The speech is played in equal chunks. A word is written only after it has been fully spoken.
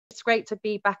it's great to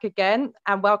be back again,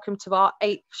 and welcome to our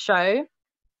 8th show.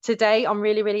 Today, I'm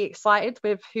really, really excited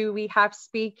with who we have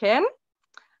speaking,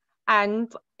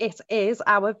 and it is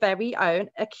our very own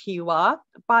Akua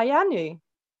Bayanu.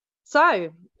 So,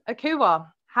 Akua,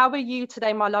 how are you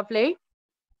today, my lovely?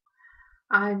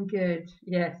 I'm good.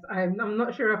 Yes, I'm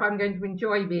not sure if I'm going to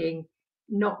enjoy being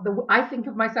not the. I think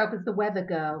of myself as the weather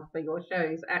girl for your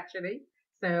shows, actually.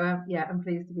 So yeah, I'm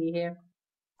pleased to be here.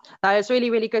 That is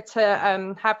really, really good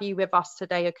to have you with us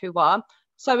today, Akua.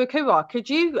 So, Akua, could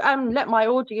you let my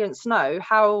audience know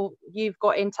how you've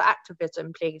got into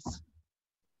activism, please?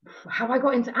 How I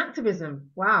got into activism?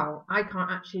 Wow, I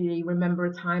can't actually remember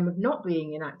a time of not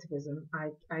being in activism.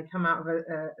 I come out of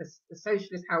a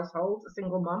socialist household, a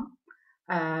single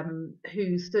mum,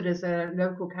 who stood as a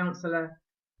local councillor.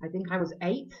 I think I was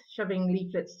 8, shoving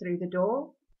leaflets through the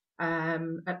door.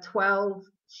 At 12,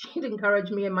 she'd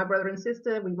encouraged me and my brother and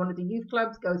sister. We wanted the youth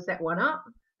clubs, go set one up,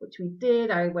 which we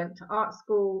did. I went to art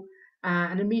school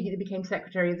and immediately became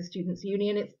secretary of the Students'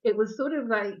 Union. It was sort of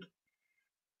like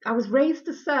I was raised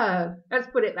to serve, let's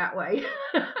put it that way,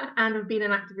 and have been an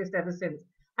activist ever since.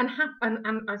 And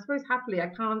I suppose happily,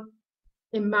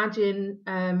 imagine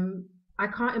I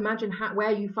can't imagine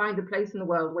where you find a place in the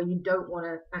world where you don't want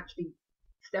to actually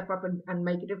step up and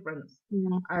make a difference.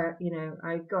 Mm.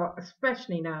 I've got,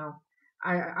 especially now,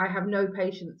 I have no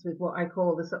patience with what I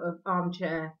call the sort of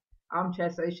armchair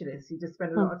socialists who just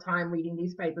spend a lot of time reading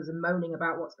newspapers and moaning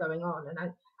about what's going on, and I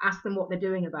ask them what they're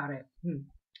doing about it.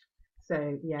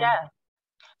 So yeah.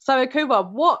 So,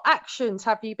 Akua, what actions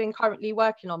have you been currently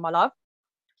working on, my love?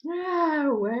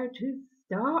 Where to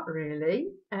start, really?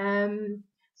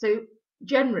 So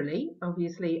generally,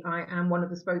 obviously, I am one of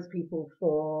the spokespeople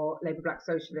for Labour Black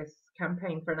Socialists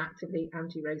campaign for an actively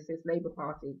anti-racist Labour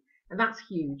Party, and that's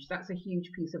huge. That's a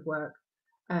huge piece of work.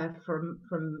 From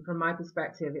my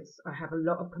perspective, I have a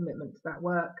lot of commitment to that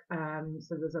work.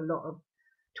 So there's a lot of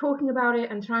talking about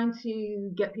it and trying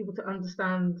to get people to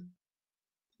understand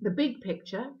the big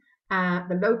picture,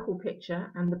 the local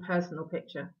picture, and the personal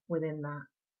picture within that.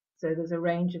 So there's a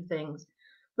range of things.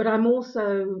 But I'm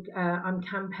also I'm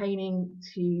campaigning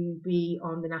to be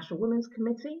on the National Women's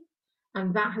Committee,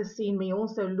 and that has seen me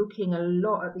also looking a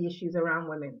lot at the issues around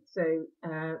women. So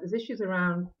there's issues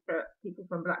around people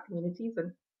from Black communities,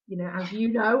 and as you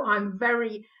know, I'm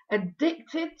very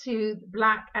addicted to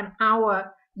Black and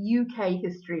our UK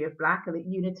history of Black and the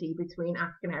unity between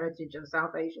African heritage and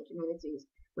South Asian communities,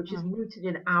 which is rooted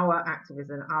in our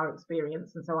activism, our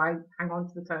experience. And so I hang on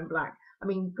to the term Black. I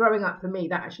mean, growing up for me,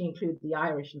 that actually included the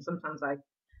Irish, and sometimes I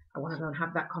want to go and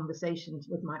have that conversation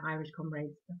with my Irish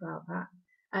comrades about that.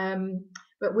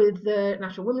 But with the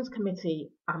National Women's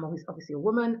Committee, I'm obviously a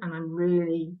woman, and I'm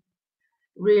really,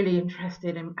 really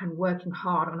interested and working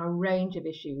hard on a range of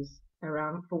issues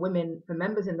around for women, for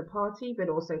members in the party, but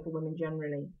also for women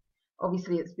generally.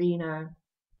 Obviously, it's been a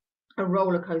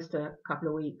roller coaster couple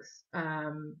of weeks,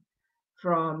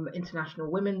 from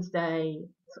International Women's Day,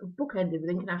 sort of bookended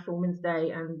with International Women's Day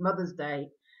and Mother's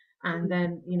Day, and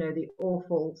then the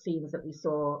awful scenes that we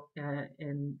saw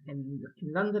in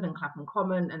London and Clapham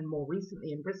Common, and more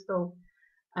recently in Bristol,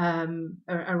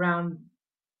 around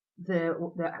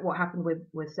what happened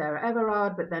with Sarah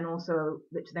Everard, but then also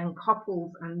which then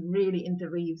couples and really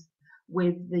interweaves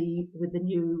with the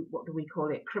new, what do we call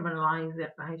it,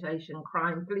 criminalisation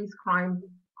police crime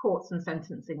courts and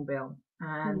sentencing bill,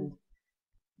 and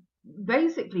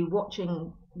basically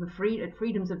watching the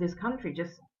freedoms of this country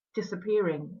just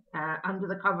disappearing under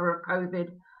the cover of COVID,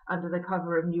 under the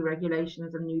cover of new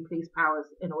regulations and new police powers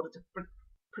in order to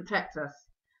protect us.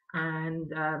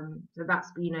 And so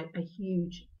that's been a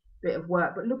huge bit of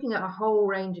work, but looking at a whole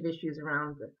range of issues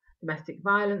around domestic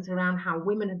violence, around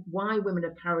why women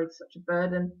have carried such a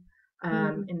burden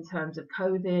in terms of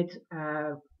COVID,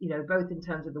 both in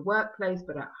terms of the workplace,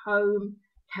 but at home,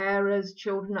 carers,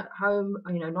 children at home,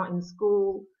 not in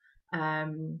school.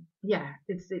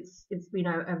 It's been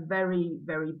a very,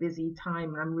 very busy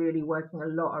time, and I'm really working a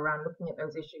lot around looking at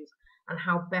those issues and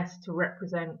how best to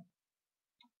represent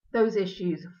those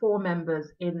issues for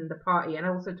members in the party, and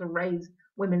also to raise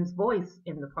women's voice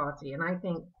in the party. And I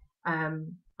think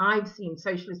I've seen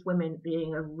socialist women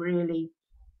being a really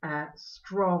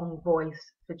strong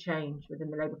voice for change within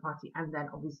the Labour Party, and then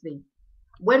obviously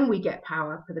when we get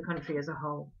power, for the country as a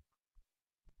whole.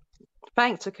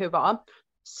 Thanks, Akua.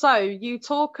 So you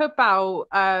talk about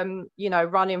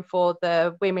running for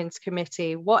the Women's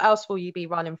Committee. What else will you be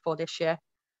running for this year?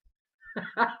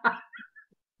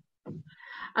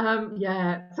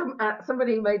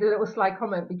 Somebody made a little sly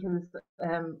comment because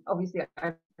obviously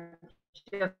I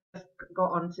just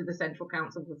got onto the Central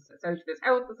Council of the Socialists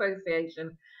Health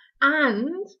Association,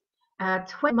 and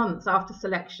 20 months after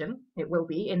selection, it will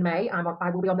be in May, I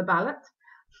will be on the ballot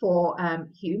for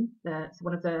Hume,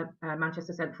 one of the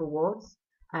Manchester Central wards.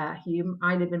 Hume,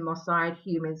 I live in Moss Side.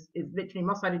 Hume is literally,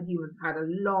 Moss Side and Hume have had a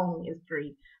long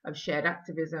history of shared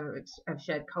activism, of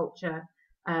shared culture.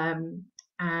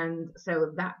 And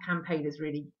so that campaign is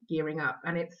really gearing up,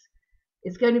 and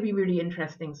it's going to be really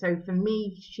interesting. So for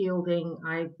me, shielding,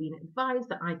 I've been advised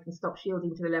that I can stop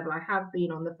shielding to the level I have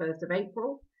been on the 1st of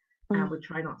April. And we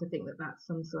try not to think that that's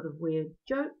some sort of weird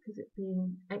joke because it's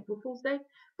been April Fool's Day.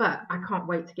 But I can't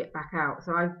wait to get back out.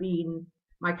 So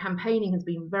my campaigning has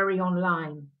been very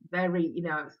online, very,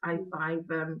 I've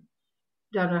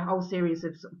done a whole series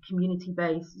of, sort of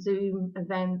community-based Zoom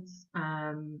events,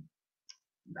 and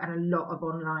a lot of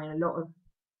online, a lot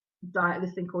of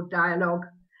this thing called dialogue,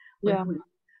 where we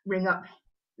ring up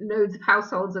loads of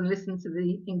households and listen to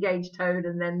the engaged tone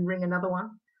and then ring another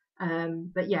one.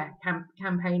 But yeah,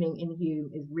 campaigning in Hume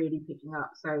is really picking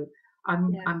up. So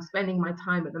I'm spending my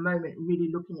time at the moment really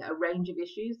looking at a range of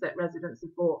issues that residents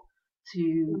have brought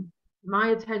to my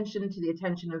attention, to the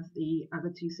attention of the other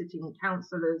 2 sitting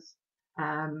councillors.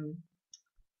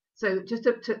 So just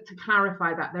to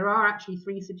clarify that, there are actually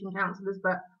 3 sitting councillors,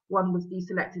 but one was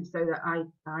deselected so that I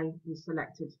was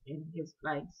selected in his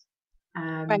place.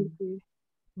 Thank you.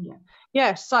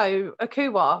 Yeah. So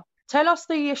Akuwa, tell us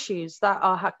the issues that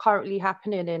are currently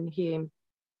happening in Hume.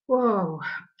 Whoa.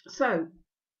 So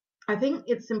I think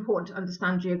it's important to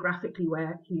understand geographically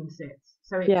where Hume sits.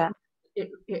 So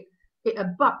it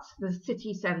abuts the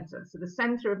city centre, so the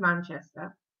centre of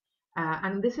Manchester.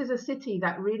 And this is a city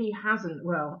that really hasn't,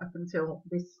 well, up until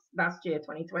this last year,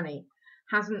 2020,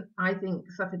 hasn't, I think,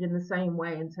 suffered in the same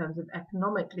way in terms of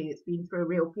economically. It's been through a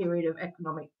real period of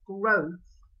economic growth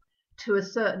to a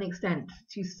certain extent,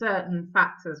 to certain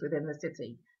factors within the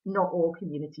city. Not all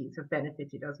communities have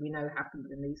benefited, as we know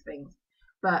happens in these things.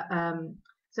 But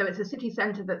so it's a city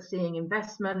centre that's seeing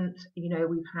investment.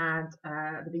 We've had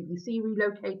the BBC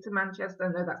relocate to Manchester.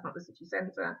 No, that's not the city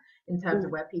centre. In terms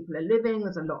of where people are living,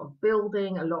 there's a lot of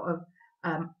building, a lot of,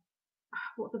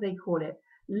 what do they call it?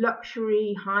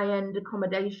 Luxury, high-end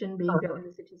accommodation being built in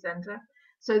the city centre.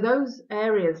 So those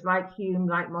areas like Hume,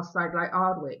 like Moss Side, like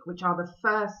Ardwick, which are the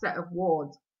first set of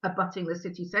wards abutting the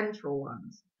city central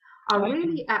ones, are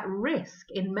really at risk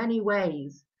in many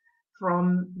ways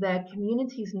from their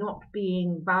communities not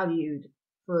being valued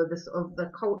for the sort of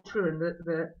the culture and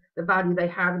the value they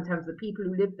have in terms of the people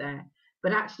who live there,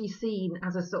 but actually seen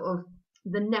as a sort of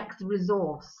the next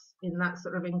resource in that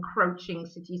sort of encroaching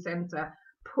city centre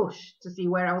push to see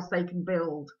where else they can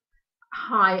build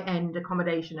high-end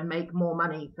accommodation and make more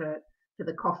money for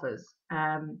the coffers.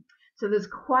 So there's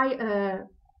a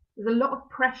lot of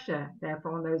pressure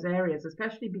therefore on those areas,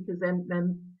 especially because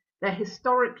they're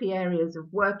historically areas of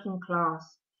working class,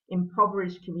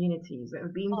 impoverished communities that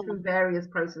have been through various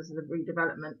processes of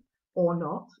redevelopment or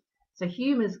not. So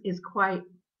Hume is quite,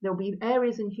 there'll be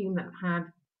areas in Hume that have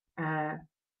had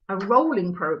a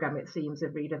rolling programme, it seems,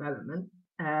 of redevelopment.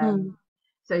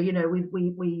 So,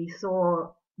 we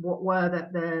saw what were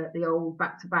the old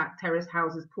back-to-back terraced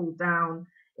houses pulled down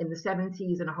in the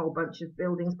 70s and a whole bunch of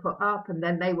buildings put up, and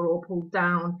then they were all pulled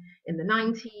down in the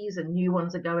 90s and new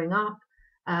ones are going up,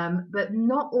 but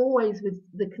not always with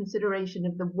the consideration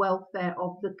of the welfare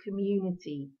of the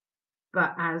community,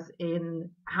 but as in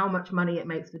how much money it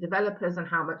makes for developers and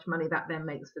how much money that then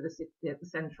makes for the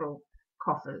central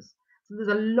coffers. So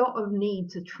there's a lot of need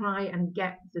to try and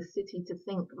get the city to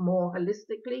think more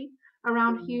holistically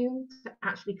around Hume, to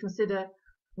actually consider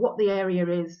what the area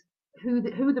is, who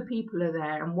the people are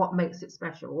there, and what makes it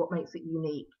special, what makes it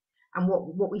unique, and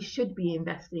what we should be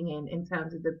investing in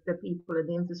terms of the people and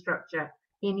the infrastructure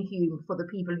in Hume for the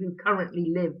people who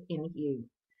currently live in Hume.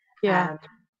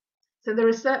 So there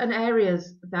are certain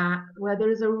areas where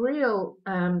there is a real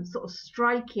sort of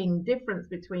striking difference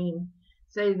between,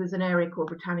 say, there's an area called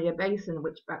Britannia Basin,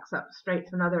 which backs up straight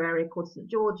to another area called St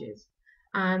George's.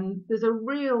 And there's a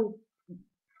real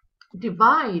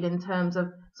divide in terms of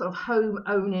sort of home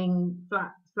owning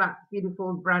flats,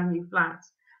 beautiful brand new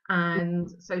flats, and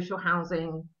social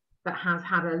housing that has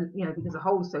had because the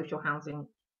whole social housing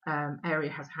area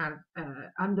has had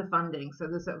underfunding. So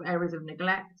there's sort of areas of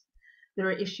neglect. There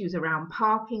are issues around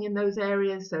parking in those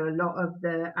areas. So a lot of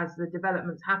as the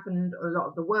developments happened, a lot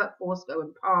of the workforce go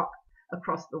and park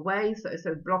across the way.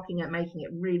 So blocking it, making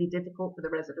it really difficult for the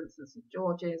residents of St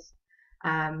George's.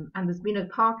 And there's been a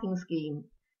parking scheme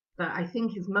that I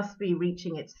think must be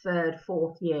reaching its 3rd,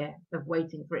 4th year of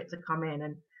waiting for it to come in.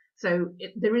 And so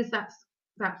there is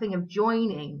that thing of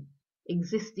joining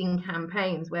existing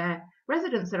campaigns where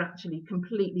residents are actually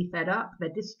completely fed up. They're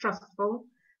distrustful.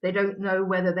 They don't know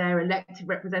whether their elected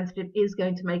representative is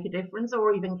going to make a difference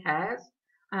or even cares.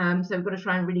 So we've got to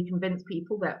try and really convince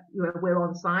people that we're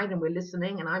on side and we're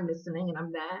listening, and I'm listening and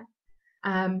I'm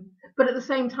there. But at the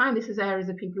same time, this is areas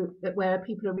of people where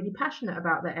people are really passionate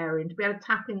about their area, and to be able to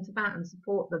tap into that and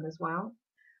support them as well.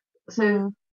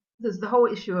 So there's the whole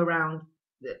issue around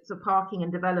so parking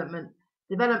and development.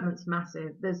 Development's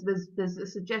massive. There's a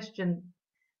suggestion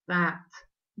that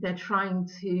they're trying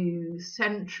to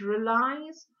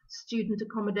centralize student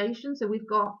accommodation. So we've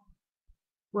got,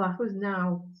 well, I suppose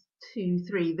now 2,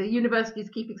 3. The universities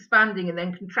keep expanding and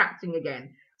then contracting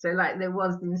again. So like there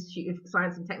was the Institute of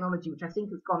Science and Technology, which I think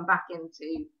has gone back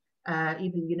into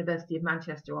either the University of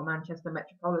Manchester or Manchester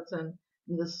Metropolitan.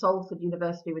 And there's Salford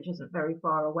University, which isn't very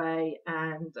far away.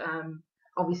 And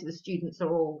obviously the students are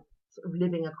all sort of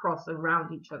living across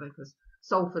around each other, because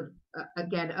Salford,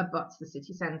 again, abuts the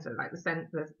city centre. Like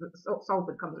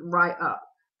Salford comes right up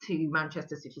to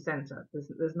Manchester city centre.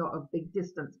 There's not a big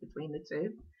distance between the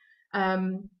two.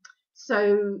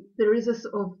 So there is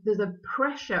there's a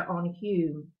pressure on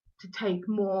Hume to take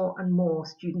more and more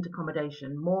student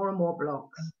accommodation, more and more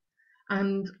blocks,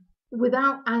 and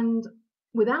without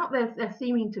there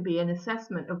seeming to be an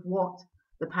assessment of what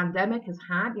the pandemic has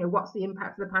had. What's the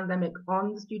impact of the pandemic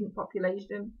on the student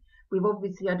population? We've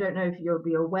obviously, I don't know if you'll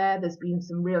be aware, there's been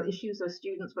some real issues where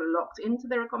students were locked into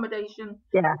their accommodation.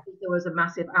 Yeah. There was a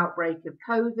massive outbreak of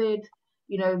COVID,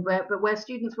 where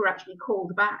students were actually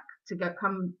called back to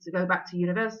go back to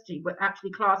university, but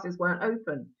actually classes weren't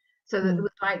open. So that it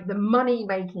was like the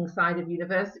money-making side of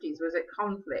universities was at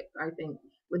conflict, I think,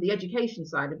 with the education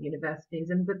side of universities,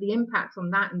 but the impact on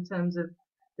that in terms of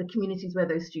the communities where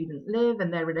those students live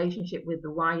and their relationship with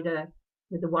the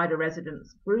wider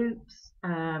residents groups,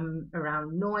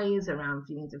 around noise, around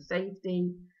feelings of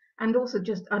safety, and also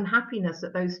just unhappiness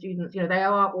that those students, they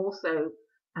are also,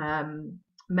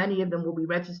 many of them will be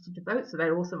registered to vote, so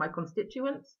they're also my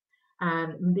constituents,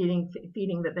 and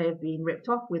feeling that they have been ripped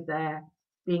off with their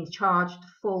being charged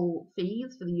full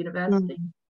fees for the university,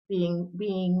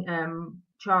 being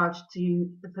charged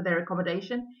for their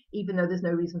accommodation, even though there's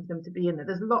no reason for them to be in there.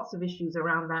 There's lots of issues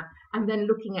around that, and then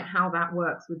looking at how that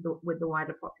works with the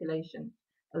wider population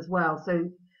as well. So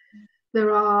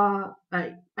there are,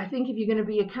 I think, if you're going to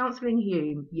be a councillor in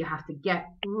Hume, you have to get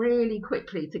really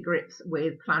quickly to grips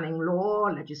with planning law,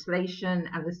 legislation,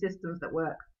 and the systems that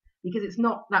work, because it's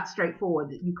not that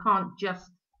straightforward. You can't just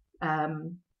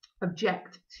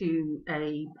object to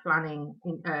a planning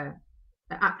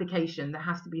application. There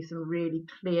has to be some really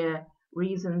clear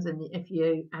reasons, and if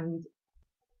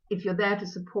you're there to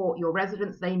support your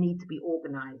residents, they need to be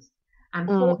organised.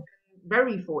 And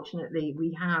very fortunately,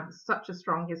 we have such a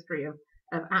strong history of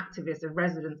activists, of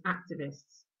resident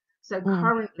activists. So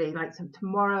currently,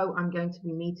 tomorrow, I'm going to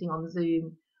be meeting on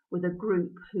Zoom with a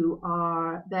group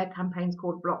their campaign's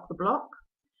called Block the Block,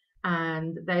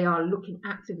 and they are looking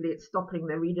actively at stopping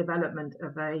the redevelopment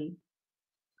of a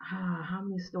how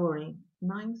many story?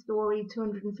 9-story,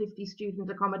 250 student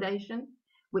accommodation,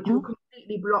 which will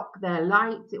completely block their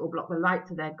light. It will block the light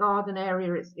to their garden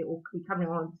area. It will be coming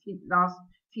on the last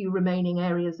few remaining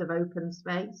areas of open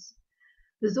space.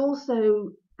 There's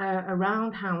also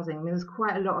around housing. I mean, there's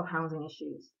quite a lot of housing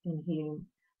issues in Hume.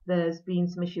 There's been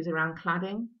some issues around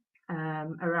cladding,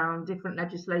 around different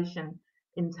legislation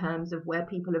in terms of where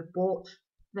people have bought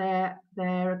their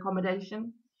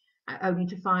accommodation, only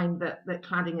to find that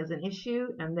cladding is an issue,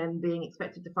 and then being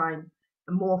expected to find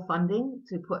more funding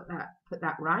to put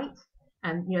that right.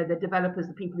 And the developers,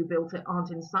 the people who built it,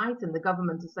 aren't in sight, and the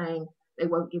government is saying they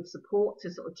won't give support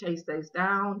to sort of chase those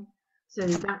down. So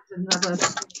that's another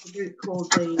group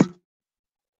called the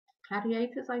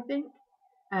Gladiators, I think,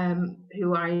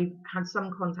 who I had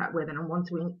some contact with, and I want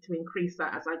to increase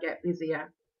that as I get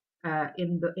busier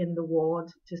in the ward,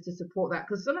 just to support that,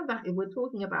 because some of that, if we're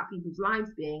talking about people's lives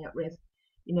being at risk,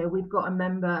 we've got a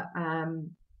member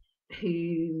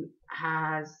who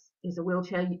is a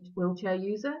wheelchair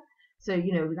user, so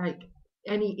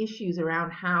any issues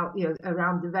around how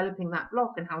around developing that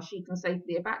block and how she can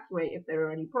safely evacuate if there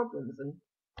are any problems, and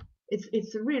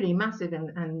it's a really massive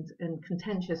and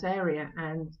contentious area,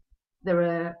 and there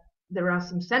are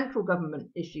some central government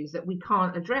issues that we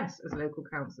can't address as local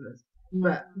councillors.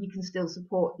 But you can still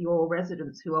support your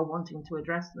residents who are wanting to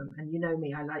address them. And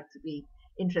me, I like to be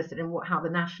interested in how the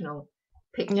national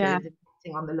picture is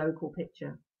affecting on the local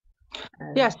picture.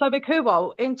 So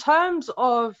Bikuwal, in terms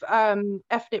of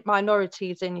ethnic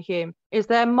minorities in Hume, is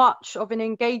there much of an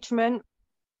engagement,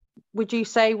 would you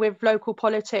say, with local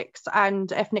politics and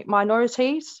ethnic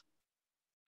minorities?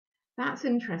 That's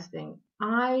interesting.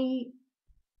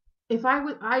 if I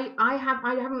would, I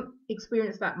haven't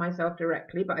experienced that myself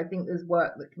directly, but I think there's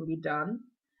work that can be done.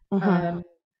 Hmm. Um,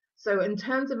 so in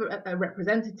terms of a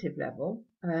representative level,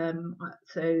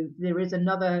 so there is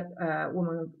another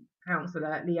woman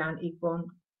councillor, Leanne Igbon,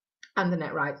 and the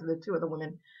Net Right, so the two other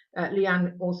women.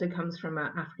 Leanne also comes from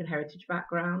an African heritage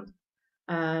background.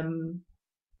 Um,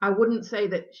 I wouldn't say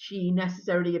that she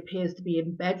necessarily appears to be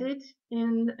embedded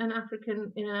in an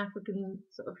African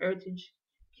sort of heritage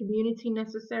community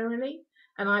necessarily.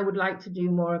 And I would like to do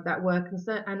more of that work.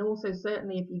 And also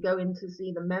certainly if you go in to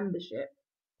see the membership,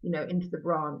 into the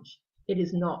branch, it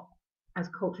is not as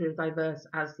culturally diverse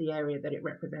as the area that it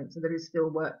represents. So there is still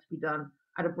work to be done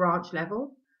at a branch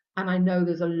level. And I know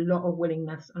there's a lot of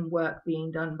willingness and work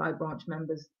being done by branch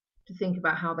members to think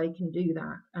about how they can do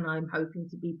that. And I'm hoping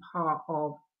to be part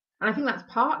of, and I think that's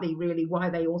partly really why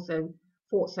they also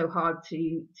fought so hard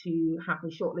to have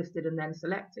me shortlisted and then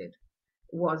selected,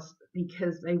 was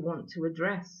because they want to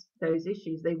address those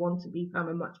issues. They want to become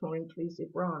a much more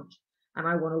inclusive branch, and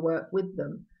I want to work with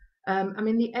them. I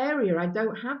mean, the area, I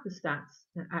don't have the stats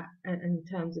in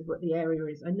terms of what the area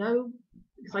is. I know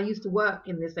because I used to work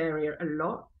in this area a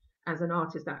lot as an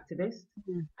artist activist,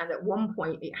 and at one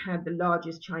point it had the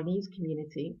largest Chinese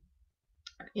community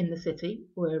in the city.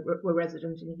 Were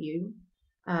residents in Hume,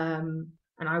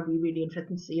 and I'd be really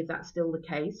interested to see if that's still the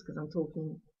case, because I'm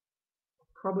talking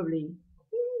probably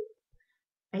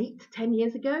 8 to 10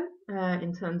 years ago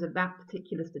in terms of that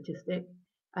particular statistic.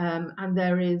 And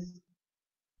there is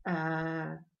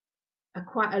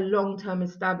quite a long-term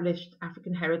established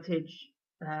African heritage,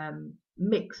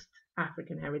 mixed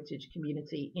African heritage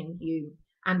community in Hume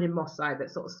and in Moss Side that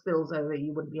sort of spills over.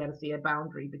 You wouldn't be able to see a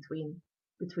boundary between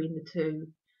the two,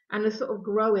 and a sort of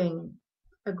growing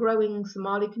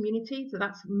Somali community. So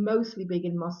that's mostly big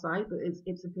in Moss Side, but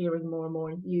it's appearing more and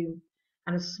more in Hume,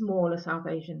 and a smaller South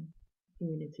Asian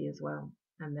community as well,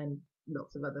 and then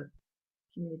lots of other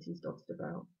communities dotted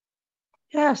about.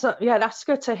 Yeah, so yeah, that's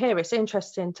good to hear. It's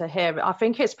interesting to hear. I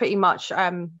think it's pretty much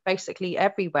basically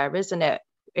everywhere, isn't it,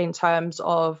 in terms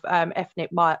of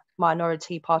ethnic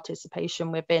minority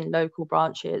participation within local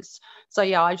branches. So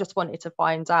yeah, I just wanted to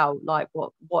find out like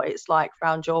what it's like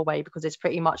around your way, because it's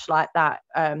pretty much like that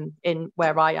in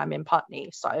where I am in Putney.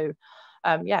 So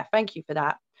yeah, thank you for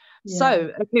that. Yeah.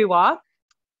 So Akua,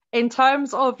 in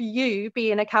terms of you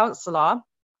being a councillor,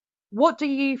 what do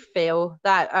you feel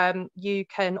that you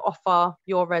can offer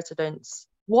your residents?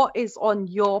 What is on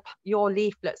your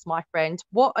leaflets, my friend?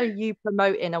 What are you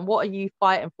promoting and what are you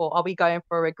fighting for? Are we going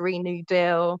for a Green New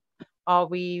Deal? Are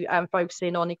we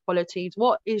focusing on equalities?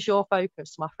 What is your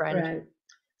focus, my friend? Right.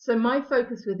 So my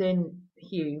focus within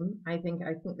Hume, I think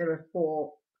there are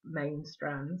four main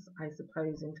strands, I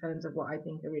suppose, in terms of what I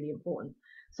think are really important.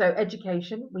 So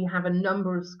education, we have a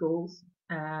number of schools,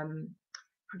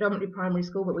 predominantly primary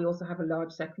school, but we also have a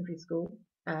large secondary school.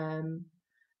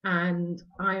 And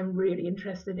I am really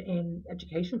interested in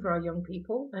education for our young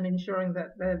people and ensuring that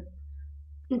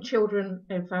the children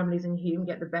and families in Hume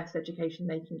get the best education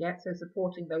they can get. So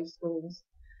supporting those schools.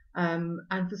 And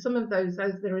for some of those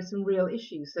there are some real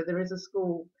issues. So there is a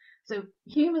school. So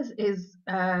Hume is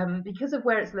because of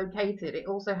where it's located, it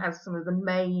also has some of the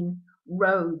main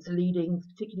roads leading,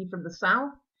 particularly from the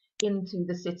south, into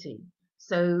the city.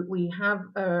 So we have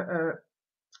a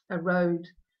road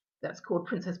that's called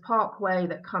Princess Parkway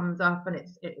that comes up, and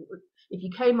if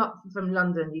you came up from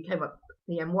London, you came up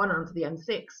the M1 onto the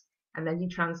M6, and then you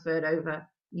transferred over,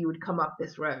 you would come up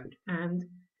this road. And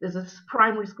there's a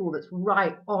primary school that's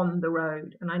right on the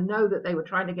road, and I know that they were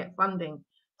trying to get funding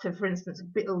to, for instance,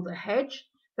 build a hedge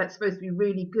that's supposed to be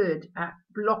really good at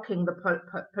blocking the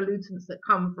pollutants that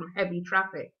come from heavy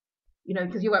traffic.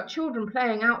 Because you've got children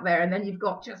playing out there, and then you've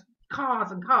got just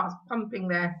cars and cars pumping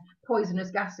their poisonous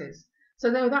gases. So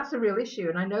no, that's a real issue,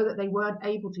 and I know that they weren't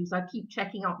able to. So I keep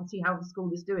checking up and see how the school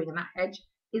is doing, and that hedge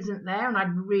isn't there. And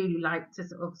I'd really like to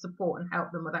sort of support and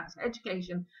help them with that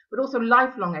education, but also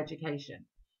lifelong education.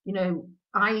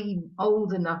 I'm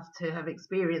old enough to have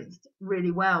experienced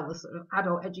really well the sort of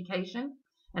adult education,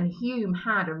 and Hume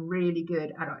had a really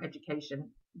good adult education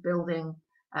building.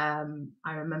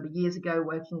 I remember years ago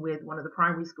working with one of the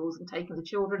primary schools and taking the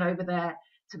children over there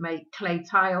to make clay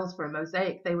tiles for a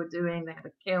mosaic they were doing. They had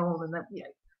a kiln, and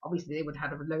obviously they would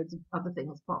have loads of other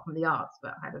things apart from the arts,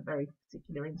 but I had a very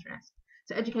particular interest.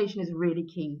 So education is really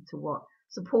key to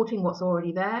supporting what's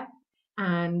already there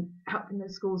and helping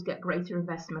those schools get greater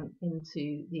investment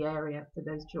into the area for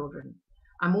those children.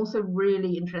 I'm also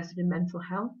really interested in mental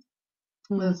health.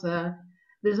 There's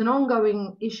an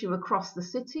ongoing issue across the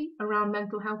city around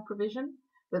mental health provision,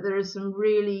 but there are some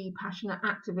really passionate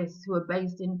activists who are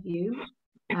based in Hume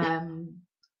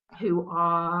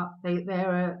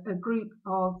they're a group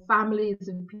of families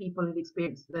of people who've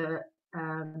experienced the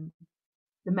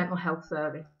mental health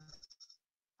service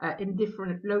in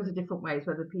loads of different ways,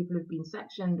 whether people have been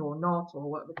sectioned or not, or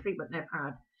what the treatment they've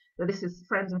had. So this is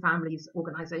Friends and Families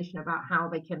organisation about how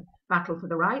they can battle for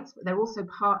the rights, but they're also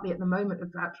partly at the moment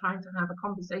about trying to have a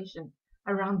conversation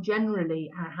around generally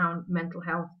how mental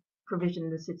health provision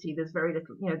in the city. There's very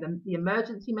little, the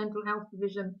emergency mental health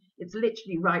provision. It's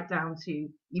literally right down to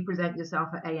you present yourself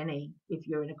at A&E if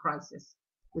you're in a crisis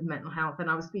with mental health. And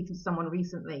I was speaking to someone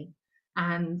recently,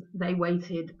 and they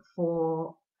waited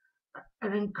for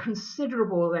an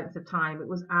inconsiderable length of time. It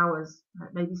was hours,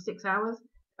 maybe 6 hours,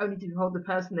 only to behold the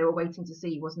person they were waiting to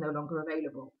see was no longer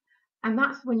available. And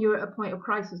that's when you're at a point of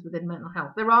crisis within mental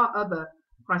health. There are other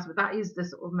crises, but that is the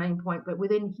sort of main point. But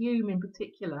within Hume in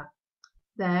particular,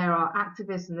 there are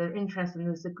activists and they're interested, and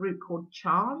there's a group called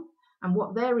Charm. And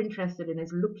what they're interested in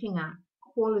is looking at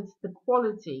the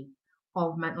quality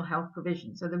of mental health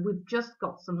provision. So that we've just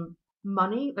got some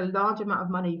money, a large amount of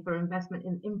money for investment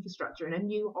in infrastructure in a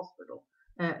new hospital,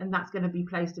 and that's going to be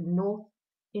placed in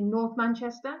North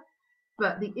Manchester.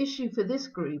 But the issue for this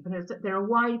group, and they're a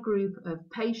wide group of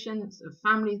patients, of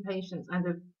family patients,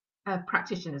 and of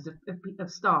practitioners,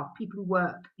 of staff, people who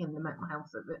work in the mental health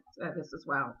service as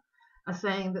well, are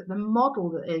saying that the model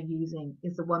that they're using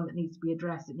is the one that needs to be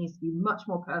addressed. It needs to be much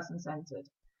more person-centered.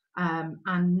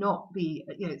 And not be,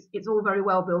 it's all very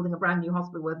well building a brand new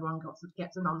hospital where everyone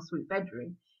gets an ensuite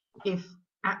bedroom if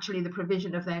actually the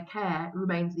provision of their care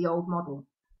remains the old model.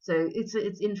 So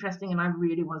it's interesting, and I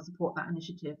really want to support that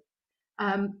initiative.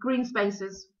 Green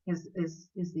spaces is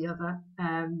the other.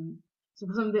 So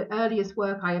some of the earliest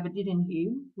work I ever did in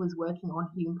Hume was working on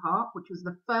Hume Park, which was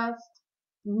the first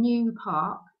new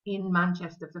park in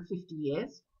Manchester for 50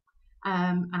 years.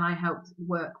 And I helped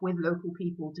work with local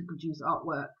people to produce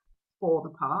artwork for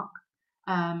the park.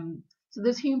 So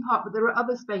there's Hume Park, but there are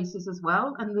other spaces as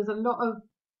well, and there's a lot of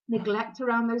neglect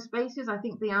around those spaces. I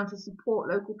think they are to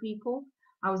support local people.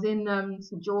 I was in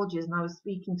St George's, and I was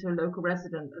speaking to a local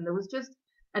resident, and there was just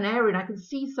an area, and I could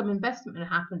see some investment had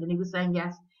happened, and he was saying,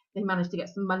 yes, they managed to get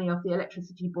some money off the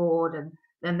electricity board, and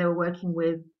then they were working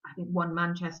with, I think, One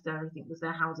Manchester, I think was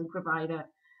their housing provider,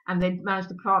 and they managed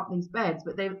to plant these beds,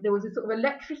 but there was a sort of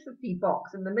electricity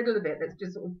box in the middle of it that's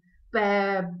just sort of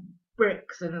bare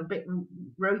bricks and a bit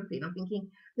ropey. And I'm thinking,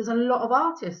 there's a lot of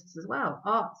artists as well,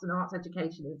 arts and arts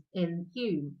education in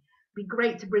Hume. It'd be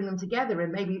great to bring them together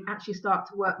and maybe actually start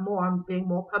to work more on being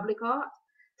more public art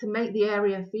to make the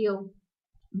area feel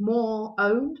more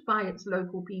owned by its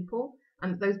local people,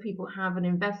 and those people have an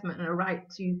investment and a right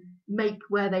to make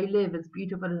where they live as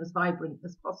beautiful and as vibrant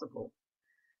as possible.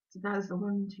 So that's the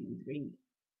 1, 2, 3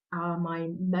 are my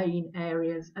main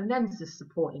areas, and then just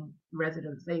supporting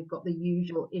residents. They've got the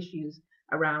usual issues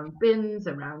around bins,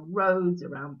 around roads,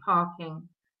 around parking.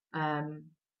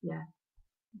 Yeah,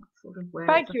 sort of where.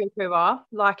 Thank you, Akua.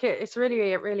 Like it's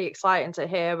really, really exciting to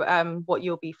hear what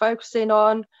you'll be focusing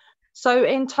on. So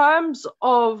in terms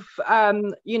of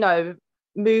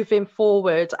moving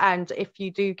forward, and if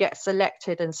you do get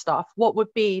selected and stuff, what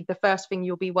would be the first thing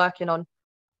you'll be working on?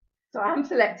 So I'm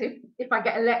selected if I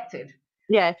get elected.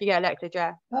 Yeah, if you get elected,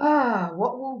 yeah.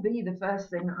 What will be the first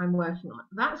thing that I'm working on?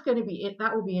 That's going to be it.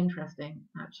 That will be interesting,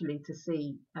 actually, to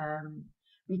see,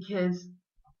 because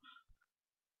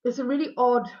it's a really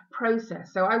odd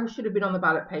process. So I should have been on the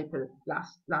ballot paper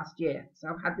last year. So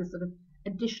I've had this sort of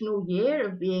additional year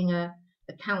of being a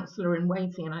councillor in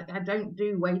waiting, and I don't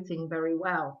do waiting very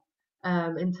well.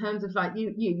 In terms of like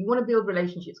you want to build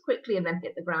relationships quickly and then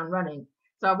hit the ground running.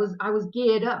 So I was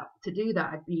geared up to do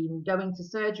that. I'd been going to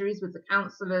surgeries with the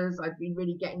councillors. I'd been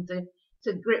really getting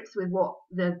to grips with what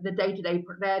their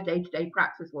day-to-day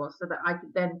practice was, so that I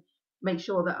could then make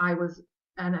sure that I was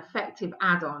an effective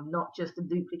add-on, not just a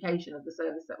duplication of the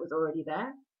service that was already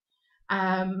there.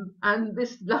 And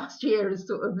this last year has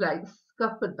sort of like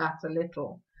scuppered that a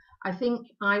little. I think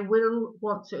I will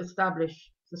want to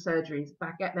establish the surgeries,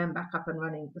 get them back up and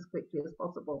running as quickly as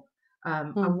possible. I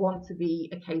want to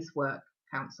be a casework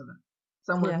counsellor,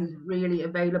 someone who's really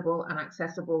available and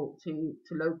accessible to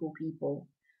local people.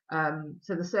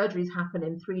 So the surgeries happen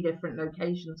in 3 different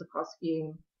locations across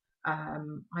Hume.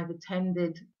 I've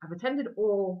attended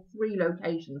all 3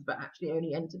 locations, but actually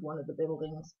only entered one of the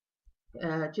buildings,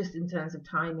 just in terms of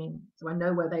timing. So I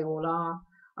know where they all are.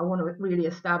 I want to really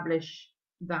establish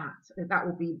that. That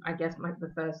will be, I guess,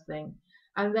 the first thing.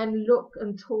 And then look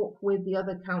and talk with the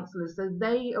other councillors. So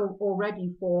they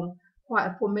already form quite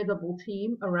a formidable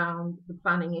team around the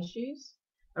planning issues,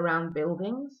 around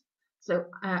buildings. So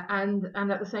and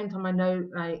at the same time, I know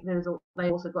like they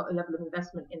also got a level of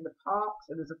investment in the park.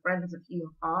 So there's a Friends of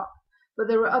Hume Park, but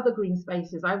there are other green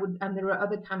spaces. And there are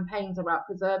other campaigns about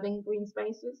preserving green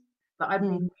spaces that I'd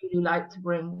Mm. really like to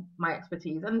bring my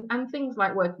expertise and things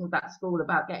like working with that school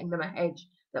about getting them a hedge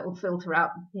that will filter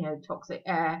out toxic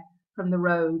air from the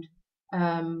road.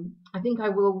 I think I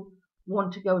will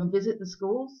want to go and visit the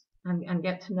schools and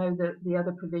get to know the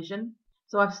other provision.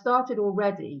 So I've started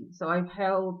already. So I've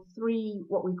held 3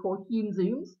 what we call Hume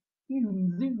Zooms,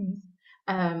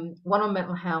 one on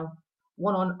mental health,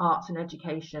 one on arts and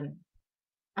education,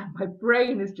 and my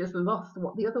brain has just lost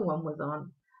what the other one was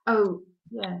on. Oh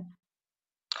yeah, one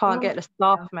Can't on get the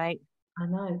staff, health. mate. I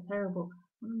know, terrible.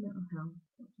 One on mental health.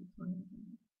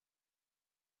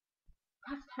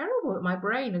 That's terrible that my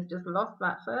brain has just lost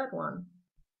that third one.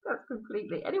 That's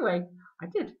completely. Anyway, I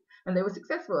did, and they were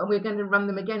successful, and we're going to run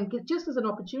them again just as an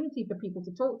opportunity for people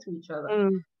to talk to each other.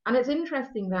 Mm. And it's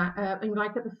interesting that,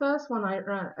 like at the first one,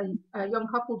 a young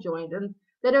couple joined, and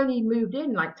they'd only moved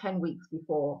in like 10 weeks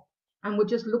before, and were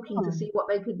just looking to Oh. see what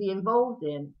they could be involved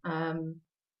in.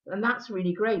 And that's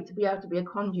really great to be able to be a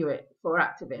conduit for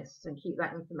activists and keep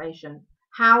that information.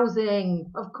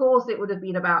 Housing, of course, it would have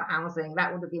been about housing.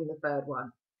 That would have been the third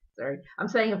one. Sorry, I'm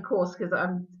saying of course because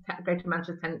I'm going to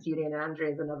Manchester Tenants Union, and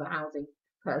Andrea is another housing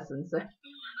person, so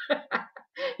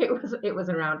it was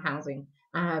around housing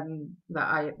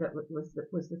that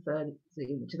was the third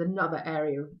Zoom, which is another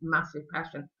area of massive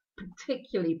passion,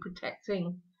 particularly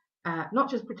protecting, not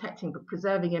just protecting but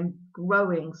preserving and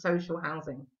growing social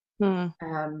housing. Mm.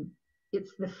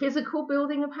 It's the physical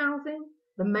building of housing,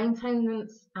 the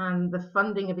maintenance and the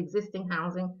funding of existing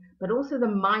housing, but also the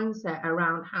mindset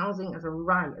around housing as a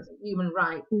right, as a human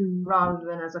right, Mm. rather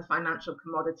than as a financial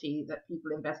commodity that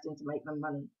people invest in to make them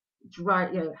money. It's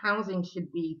right, housing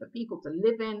should be for people to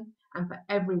live in and for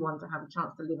everyone to have a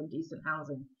chance to live in decent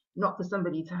housing, not for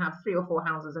somebody to have 3 or 4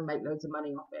 houses and make loads of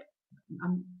money off it.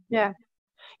 Yeah.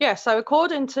 Yeah, so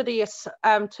according to the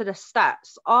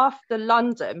stats, after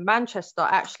London, Manchester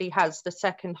actually has the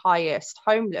second highest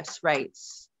homeless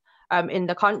rates in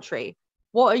the country.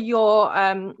 What is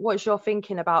your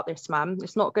thinking about this, ma'am?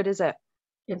 It's not good, is it?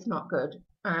 It's not good.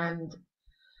 And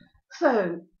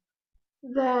so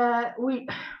there we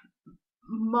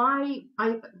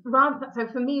so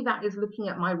for me that is looking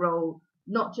at my role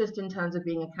not just in terms of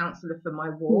being a councillor for my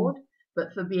ward,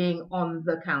 but for being on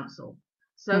the council.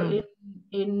 So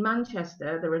in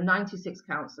Manchester, there are 96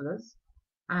 councillors,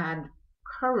 and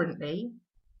currently,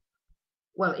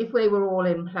 well, if they were all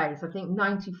in place, I think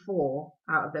 94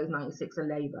 out of those 96 are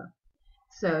Labour.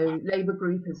 So Labour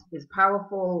group is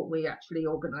powerful. We actually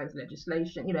organise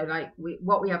legislation.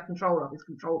 What we have control of is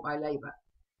controlled by Labour,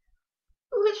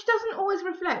 which doesn't always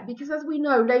reflect, because as we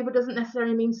know, Labour doesn't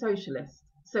necessarily mean socialist.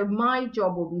 So my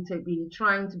job will be to be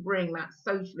trying to bring that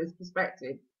socialist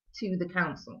perspective to the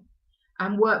council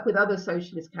and work with other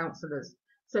socialist councillors.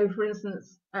 So, for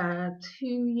instance, 2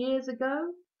 years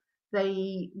ago,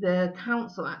 the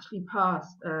council actually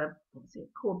passed what's it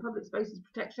called, Public Spaces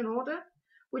Protection Order,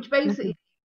 which basically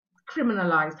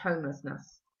criminalised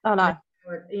homelessness. Oh no.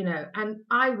 And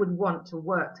I would want to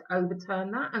work to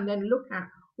overturn that and then look at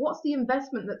what's the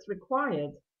investment that's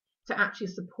required to actually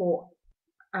support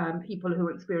people who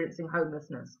are experiencing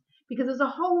homelessness, because there's a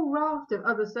whole raft of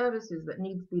other services that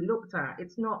need to be looked at.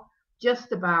 It's not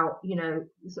just about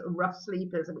sort of rough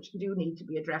sleepers, which do need to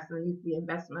be addressed, and there needs to be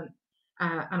investment.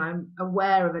 And I'm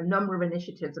aware of a number of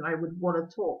initiatives, and I would want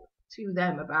to talk to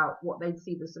them about what they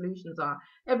see the solutions are.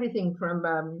 Everything from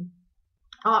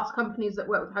arts companies that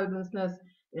work with homelessness,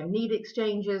 need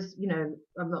exchanges.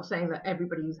 I'm not saying that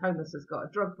everybody who's homeless has got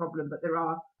a drug problem, but there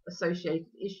are associated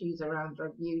issues around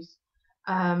drug use.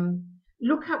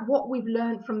 Look at what we've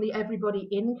learned from the Everybody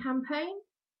In campaign.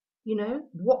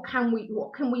 What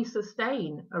can we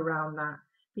sustain around that?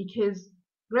 Because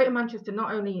Greater Manchester,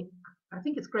 not only, I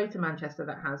think it's Greater Manchester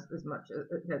that has as much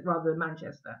rather than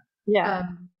Manchester. Yeah.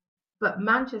 But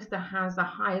Manchester has the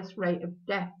highest rate of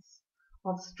deaths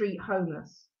of street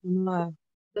homeless in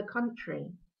the country.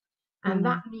 And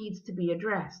that needs to be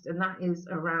addressed, and that needs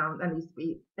to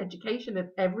be education of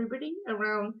everybody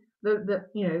around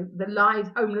the lives,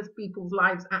 homeless people's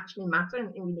lives actually matter,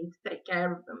 and we need to take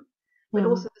care of them. But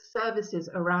also the services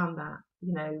around that,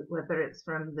 whether it's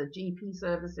from the GP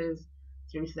services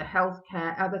through to the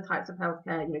healthcare, other types of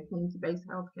healthcare, community-based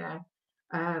healthcare,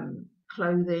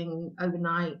 clothing,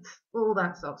 overnight, all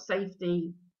that sort of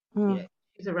safety,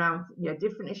 issues around,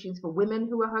 different issues for women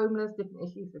who are homeless,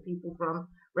 different issues for people from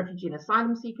refugee and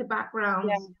asylum seeker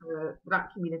backgrounds, for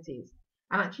Black communities,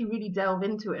 and actually really delve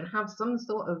into it and have some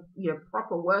sort of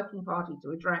proper working party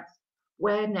to address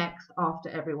where next after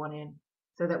everyone in,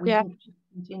 so that we Yeah. can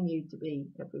continue to be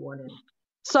everyone in.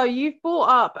 So you've brought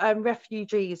up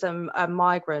refugees and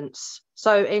migrants.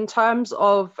 So in terms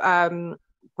of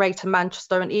Greater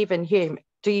Manchester and even here,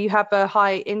 do you have a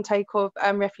high intake of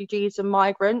refugees and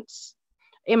migrants?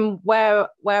 In where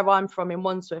I'm from in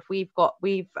Wandsworth, we've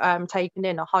taken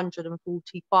in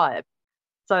 145.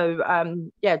 So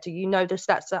yeah, do you know the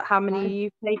stats at how many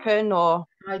you've taken, or?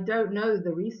 I don't know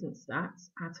the recent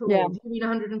stats at Yeah. all. Do you mean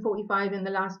 145 in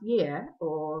the last year,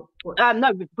 or what?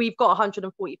 No, we've got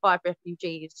 145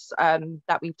 refugees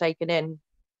that we've taken in.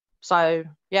 So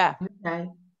yeah. Okay.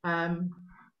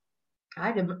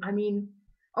 I mean,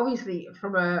 obviously,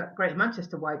 from a Greater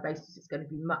Manchester-wide basis, it's going to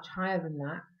be much higher than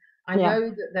that. I Yeah. know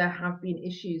that there have been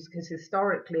issues because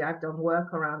historically I've done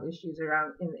work around issues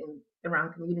around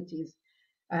around communities,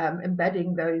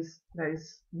 embedding those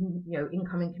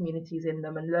incoming communities in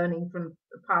them and learning from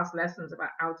past lessons about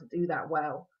how to do that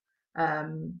well.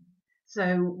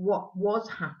 So what was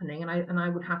happening, and I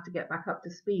would have to get back up to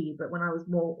speed, but when I was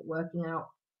more working out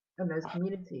in those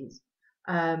communities,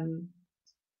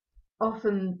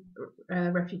 often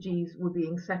refugees were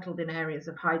being settled in areas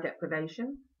of high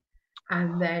deprivation,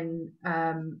 and then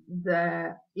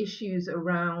the issues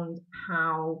around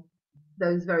how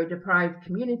those very deprived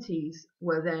communities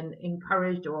were then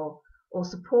encouraged or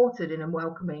supported in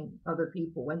welcoming other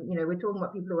people. When we're talking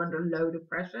about people who are under a load of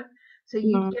pressure, so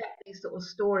you get these sort of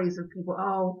stories of people,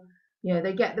 oh,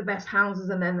 they get the best houses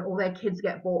and then all their kids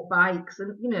get bought bikes,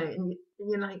 and and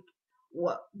you're like,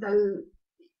 what though?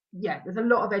 Yeah, there's a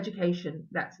lot of education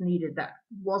that's needed that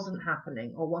wasn't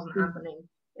happening, or wasn't happening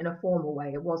in a formal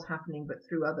way. It was happening, but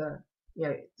through other,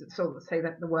 sort of say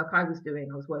that the work I was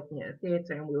doing, I was working at a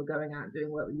theatre and we were going out and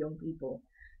doing work with young people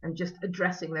and just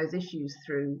addressing those issues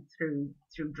through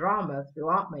drama, through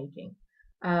art making.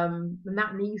 And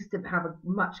that needs to have a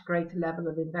much greater level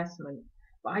of investment.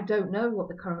 But I don't know what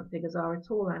the current figures are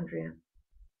at all, Andrea.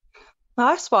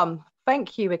 Nice one.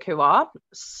 Thank you, Ikua.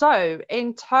 So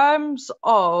in terms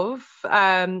of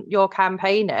your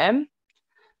campaigning,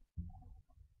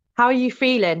 how are you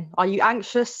feeling? Are you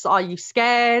anxious? Are you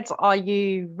scared? Are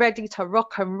you ready to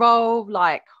rock and roll?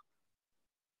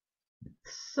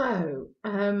 So,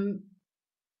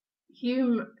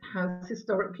 Hume has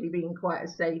historically been quite a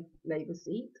safe Labour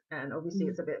seat, and obviously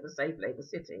it's a bit of a safe Labour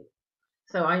city.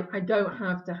 So I don't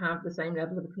have to have the same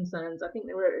level of concerns. I think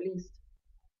there were at least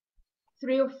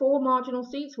 3 or 4 marginal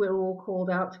seats we're all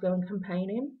called out to go and campaign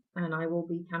in, and I will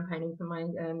be campaigning for my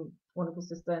wonderful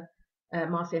sister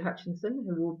Marcia Hutchinson,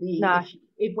 who will be,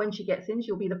 if when she gets in,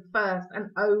 she'll be the first and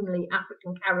only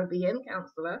African Caribbean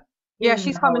councillor. Yeah,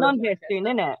 she's coming on here soon,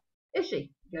 isn't it? Is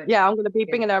she? Good. Yeah, I'm going to be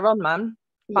bringing her on, man.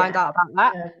 Find out about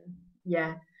that.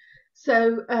 Yeah.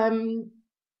 So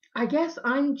I guess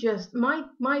I'm just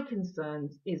my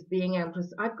concerns is being able to.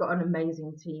 I've got an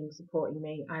amazing team supporting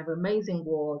me. I have an amazing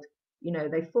ward.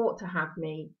 They fought to have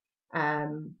me.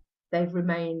 They've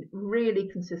remained really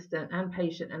consistent and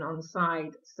patient and on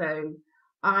side. So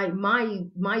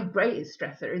my greatest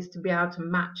stressor is to be able to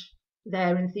match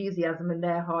their enthusiasm and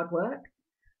their hard work.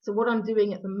 So what I'm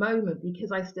doing at the moment,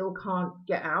 because I still can't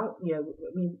get out, I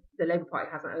mean, the Labour Party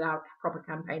hasn't allowed proper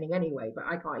campaigning anyway, but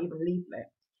I can't even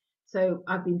leaflet. So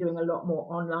I've been doing a lot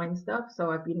more online stuff.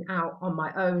 So I've been out on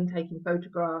my own, taking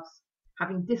photographs,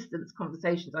 having distance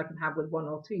conversations I can have with 1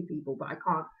 or 2 people, but I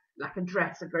can't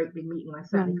address a great big meeting. I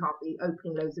certainly can't be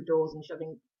opening loads of doors and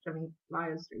shoving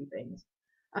flyers through things,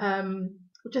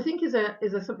 which I think is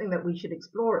something that we should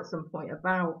explore at some point.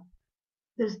 About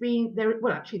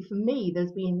actually for me,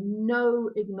 there's been no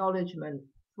acknowledgement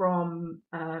from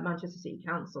Manchester City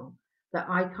Council that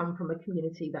I come from a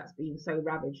community that's been so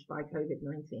ravaged by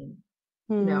COVID-19.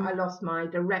 I lost my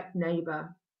direct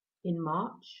neighbour in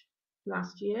March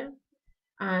last year,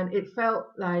 and it felt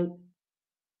like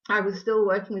I was still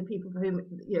working with people for whom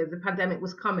the pandemic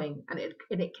was coming, and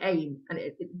it came, and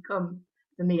it had come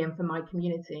for me and for my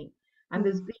community. And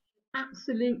there's been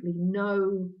absolutely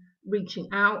no reaching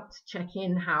out to check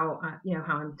in how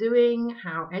I'm doing,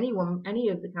 how any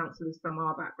of the councillors from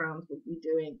our backgrounds would be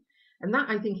doing, and that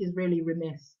I think is really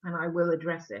remiss, and I will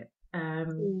address it.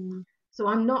 So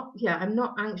I'm not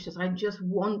anxious. I just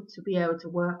want to be able to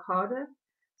work harder.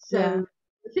 So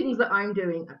the things that I'm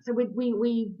doing. So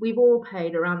we've all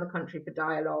paid around the country for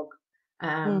dialogue,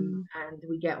 and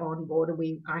we get on board,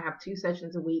 and I have 2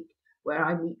 sessions a week where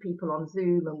I meet people on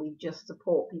Zoom and we just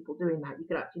support people doing that. You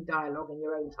could actually dialogue in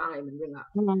your own time and ring up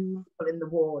people in the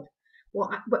ward.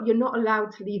 But you're not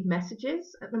allowed to leave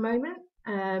messages at the moment,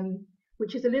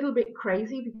 which is a little bit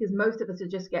crazy because most of us are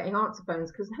just getting answer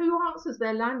phones, because who answers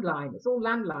their landline? It's all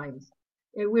landlines.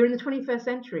 We're in the 21st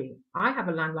century. I have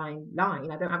a landline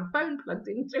line. I don't have a phone plugged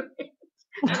into it.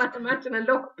 And I imagine a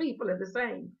lot of people are the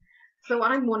same. So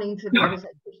I'm wanting to be able to say,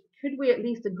 could we at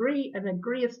least agree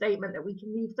a statement that we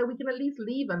can leave, so we can at least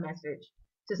leave a message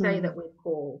to say that we've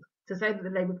called, to say that the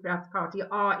Labour Party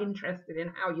are interested in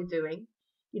how you're doing,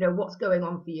 what's going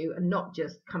on for you, and not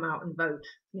just come out and vote.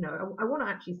 I want to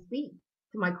actually speak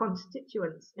to my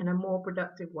constituents in a more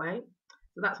productive way.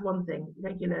 So that's one thing,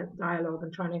 regular dialogue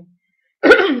and trying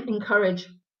to encourage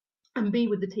and be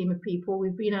with the team of people.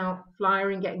 We've been out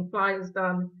flyering, getting flyers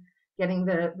done, getting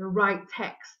the right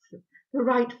text, the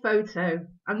right photo.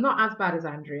 I'm not as bad as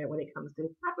Andrea when it comes to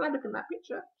how do I look at that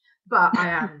picture, but I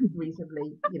am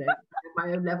reasonably,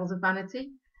 my own levels of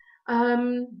vanity.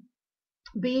 I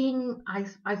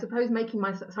suppose making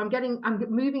myself, so I'm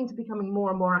moving to becoming more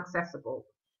and more accessible.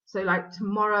 So like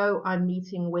tomorrow I'm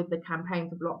meeting with the campaign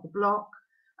for Block the Block.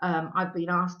 I've been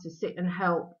asked to sit and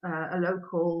help a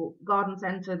local garden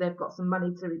centre. They've got some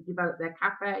money to develop their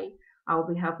cafe. I'll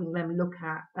be helping them look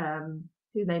at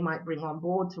who they might bring on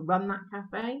board to run that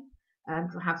cafe,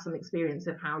 to have some experience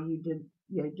of how you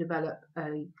develop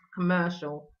a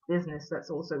commercial business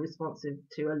that's also responsive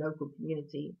to a local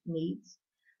community needs.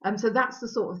 So that's the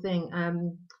sort of thing.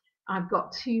 I've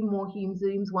got 2 more Hume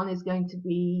Zooms. One is going to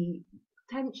be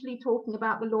potentially talking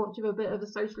about the launch of a bit of a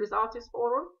socialist artist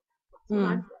forum.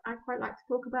 I quite like to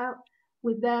talk about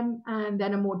with them, and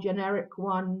then a more generic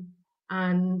one,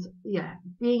 and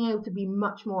being able to be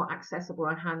much more accessible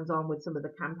and hands-on with some of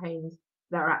the campaigns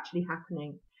that are actually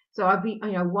happening. So I've been,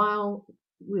 while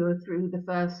we were through the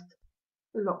first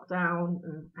lockdown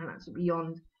and actually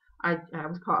beyond, I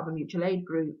was part of a mutual aid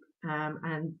group,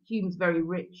 and Hume's very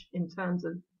rich in terms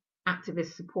of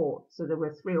activist support. So there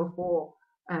were 3 or 4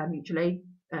 mutual aid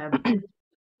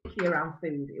around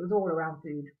food. It was all around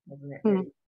food, wasn't it?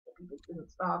 Really, people didn't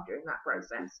starve during that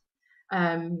process.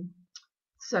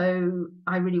 So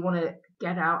I really want to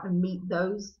get out and meet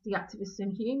the activists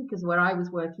in Hume, because where I was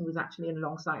working was actually in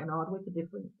Longsight and Ardwick, a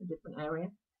different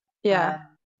area. Yeah.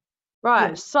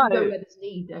 Right. So you know where there's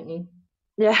need, don't you?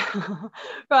 Yeah.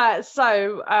 Right.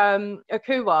 So,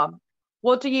 Akua,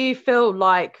 what do you feel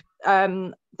like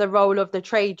the role of the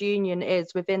trade union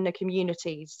is within the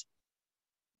communities?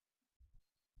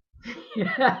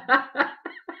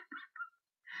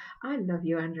 I love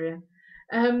you, Andrea.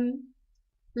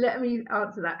 Let me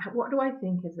answer that. What do I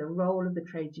think is the role of the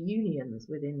trade unions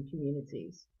within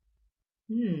communities?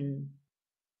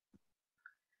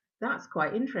 That's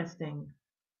quite interesting.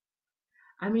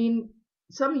 I mean,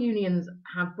 some unions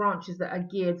have branches that are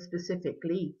geared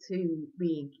specifically to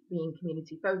being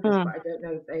community focused, but I don't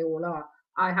know if they all are.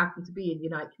 I happen to be in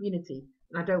Unite Community,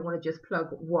 and I don't want to just plug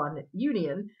one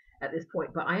union at this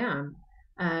point, but I am.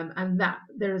 And that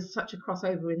there is such a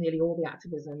crossover in nearly all the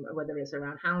activism, whether it's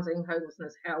around housing,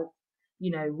 homelessness, health.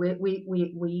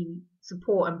 We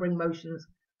support and bring motions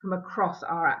from across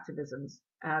our activisms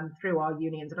through our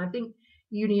unions, and I think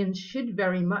unions should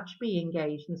very much be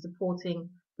engaged in supporting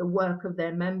the work of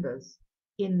their members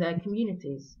in their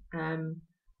communities. From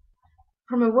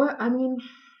a work,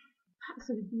 that's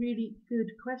a really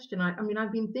good question.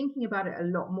 I've been thinking about it a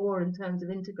lot more in terms of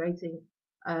integrating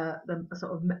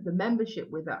the membership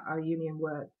with our union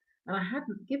work, and I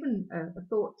hadn't given a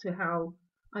thought to how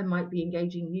I might be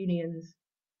engaging unions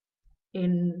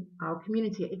in our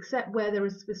community, except where there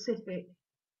is specific.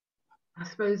 I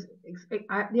suppose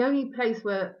the only place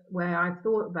where I've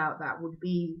thought about that would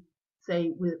be,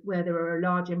 say, where there are a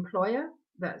large employer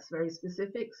that's very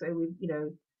specific. So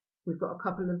we've got a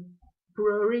couple of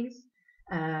breweries.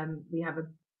 We have a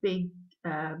big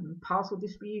parcel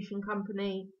distribution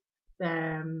company.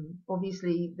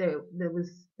 Obviously, there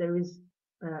is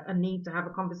a need to have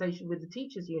a conversation with the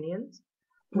teachers' unions,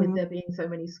 with there being so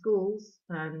many schools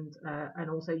and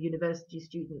also university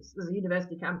students. There's a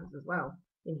university campus as well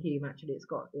in Hume. Actually, it's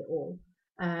got it all.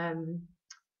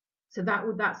 So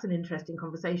that's an interesting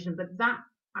conversation, but that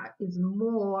is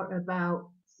more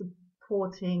about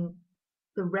supporting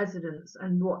the residents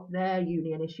and what their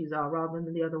union issues are, rather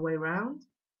than the other way around.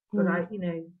 But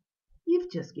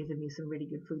you've just given me some really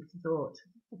good food for thought.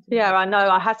 Yeah, I know.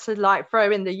 I had to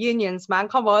throw in the unions, man.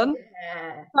 Come on.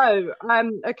 Yeah. So,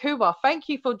 Akua, thank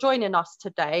you for joining us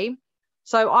today.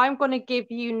 So I'm going to give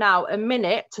you now a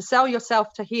minute to sell yourself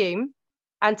to Hume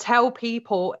and tell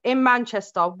people in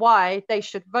Manchester why they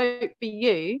should vote for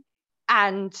you,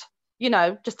 and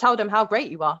just tell them how great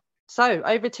you are. So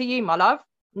over to you, my love,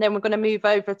 and then we're going to move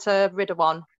over to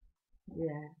Ridwan.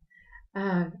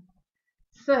 Yeah.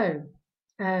 So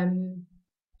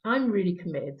I'm really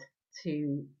committed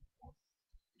to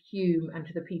Hume and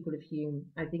to the people of Hume.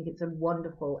 I think it's a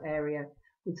wonderful area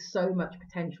with so much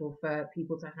potential for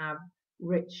people to have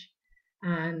rich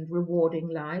and rewarding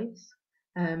lives.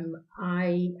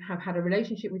 I have had a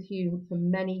relationship with Hume for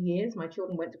many years. My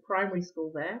children went to primary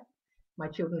school there. My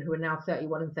children, who are now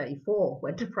 31 and 34,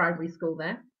 went to primary school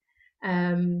there.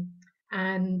 And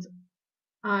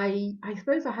I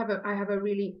suppose I have a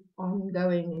really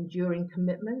ongoing, enduring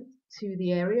commitment to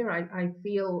the area. I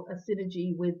feel a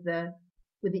synergy with the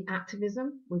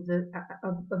activism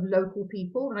of local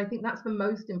people, and I think that's the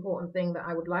most important thing that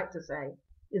I would like to say,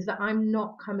 is that I'm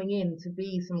not coming in to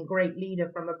be some great leader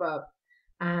from above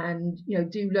and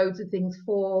do loads of things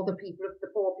for the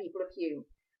poor people of Hume.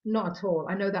 Not at all.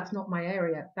 I know that's not my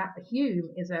area. That Hume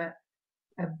is a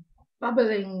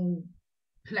bubbling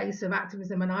place of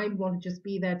activism, and I want to just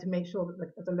be there to make sure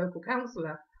that as a local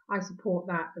councillor I support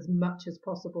that as much as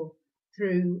possible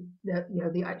through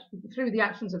through the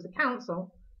actions of the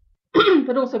council,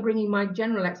 but also bringing my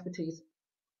general expertise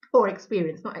or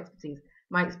experience, not expertise,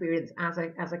 my experience as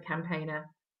a campaigner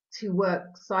to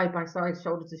work side by side,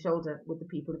 shoulder to shoulder with the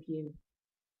people of Hume.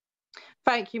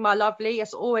 Thank you, my lovely.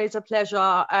 It's always a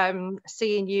pleasure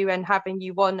seeing you and having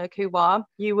you on, Akua.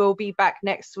 You will be back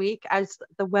next week as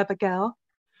the Weather Girl.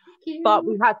 But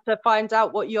we had to find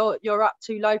out what you're up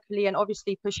to locally and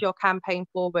obviously push your campaign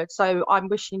forward. So I'm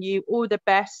wishing you all the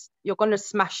best. You're going to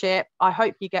smash it. I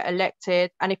hope you get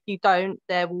elected. And if you don't,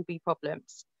 there will be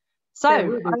problems. So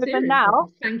over now,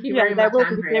 thank you very much, there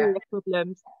will be serious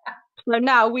problems. So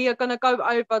now we are going to go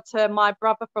over to my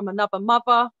brother from another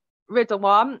mother,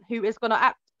 Ridwan, who is going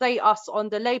to update us on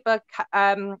the Labour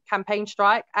campaign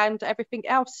strike and everything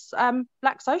else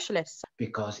Black Socialists.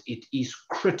 Because it is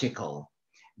critical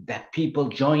that people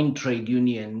join trade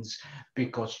unions,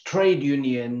 because trade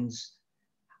unions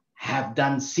have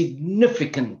done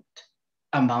significant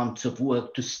amounts of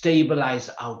work to stabilize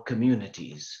our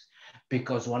communities.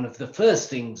 Because one of the first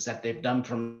things that they've done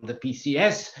from the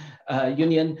PCS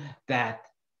union, that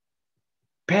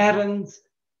parents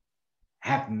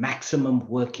have maximum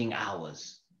working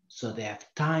hours, so they have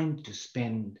time to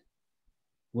spend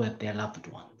with their loved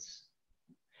ones.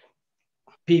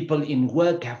 People in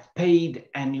work have paid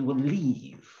annual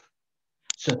leave,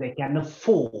 so they can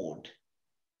afford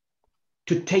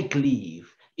to take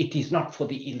leave. It is not for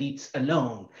the elites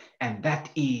alone, and that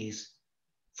is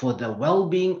for the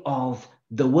well-being of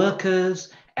the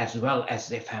workers as well as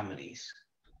their families.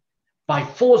 By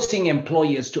forcing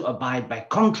employers to abide by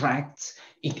contracts,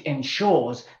 it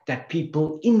ensures that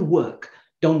people in work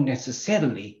don't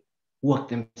necessarily work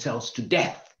themselves to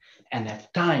death and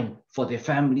have time for their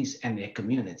families and their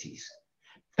communities.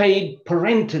 Paid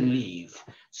parental leave,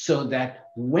 so that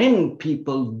when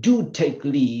people do take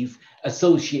leave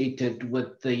associated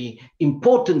with the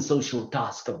important social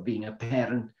task of being a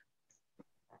parent,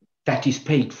 that is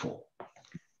paid for.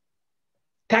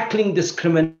 Tackling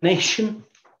discrimination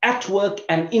at work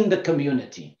and in the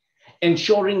community,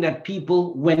 ensuring that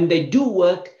people, when they do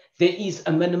work, there is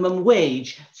a minimum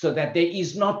wage, so that there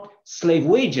is not slave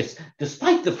wages,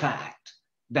 despite the fact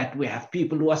that we have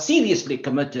people who are seriously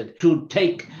committed to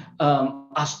take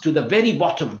us to the very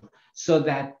bottom, so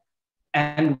that,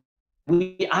 and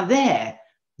we are there,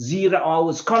 0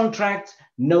 hours contracts,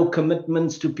 no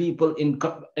commitments to people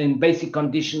in basic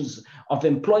conditions of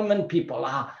employment. People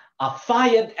are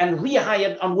fired and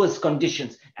rehired on worse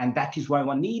conditions. And that is why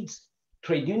one needs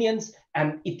trade unions.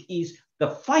 And it is the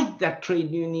fight that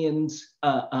trade unions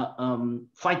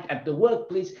fight at the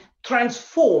workplace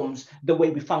transforms the way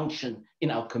we function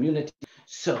in our community.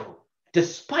 So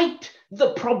despite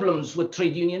the problems with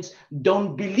trade unions,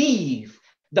 don't believe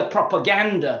the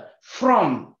propaganda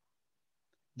from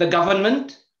the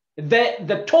government.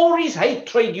 The Tories hate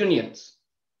trade unions.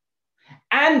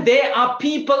 And there are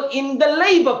people in the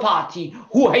Labour Party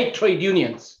who hate trade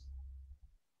unions.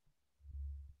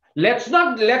 Let's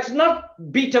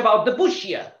not beat about the bush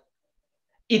here.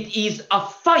 It is a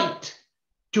fight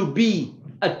to be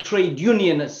a trade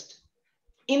unionist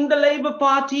in the Labour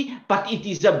Party, but it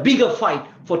is a bigger fight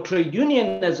for trade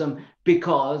unionism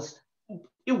because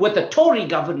with the Tory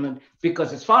government,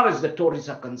 because as far as the Tories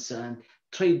are concerned,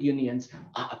 trade unions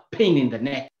are a pain in the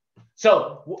neck.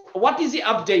 So what is the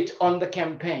update on the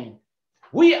campaign?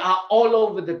 We are all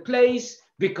over the place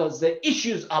because the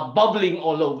issues are bubbling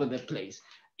all over the place.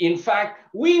 In fact,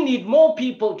 we need more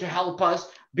people to help us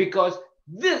because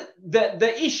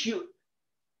the issue,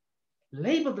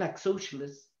 Labour Black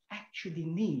Socialists actually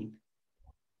need,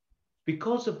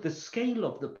 because of the scale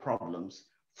of the problems,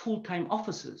 full-time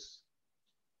officers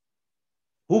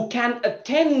who can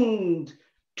attend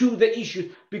to the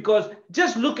issue. Because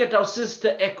just look at our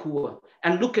sister Akua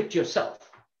and look at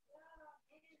yourself.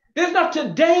 There's not a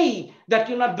day that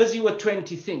you're not busy with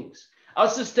 20 things. Our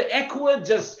sister Eckwood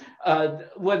just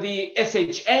with the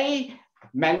SHA,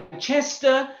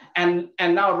 Manchester, and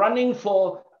now running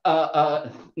for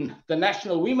the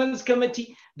National Women's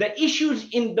Committee. The issues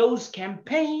in those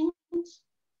campaigns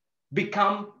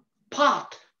become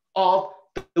part of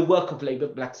the work of Labour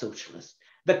Black Socialists.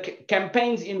 The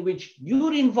campaigns in which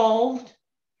you're involved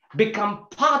become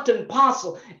part and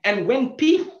parcel. And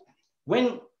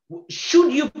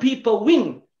should you people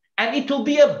win, and it will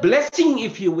be a blessing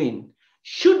if you win,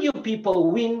 should you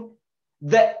people win,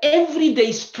 the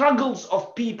everyday struggles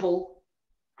of people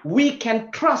we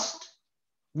can trust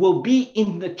will be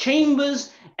in the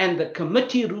chambers and the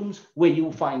committee rooms where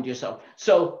you find yourself.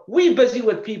 So we're busy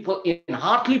with people in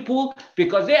Hartlepool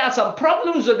because there are some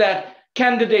problems with that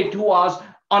candidate who was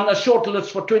on a short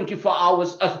list for 24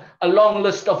 hours, a long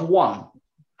list of one.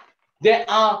 There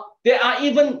are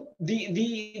even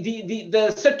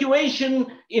the situation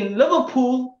in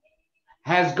Liverpool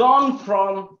has gone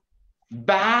from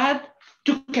bad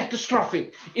to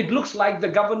catastrophic. It looks like the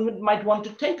government might want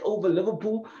to take over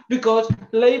Liverpool because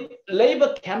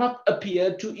Labour cannot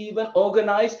appear to even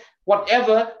organize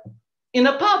whatever in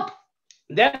a pub.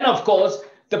 Then, of course,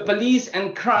 the police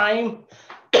and crime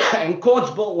and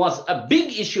courts bill was a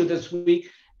big issue this week,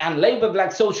 and Labour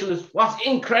Black Socialists was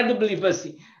incredibly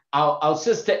busy. Our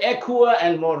sister Ekua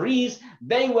and Maurice,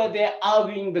 they were there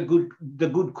arguing the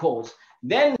good cause.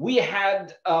 Then we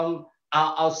had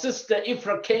our sister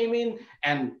Ifra came in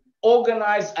and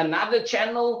organized another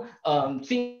channel,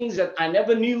 things that I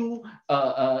never knew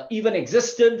even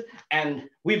existed. And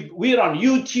we're on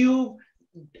YouTube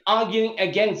arguing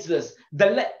against this.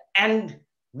 And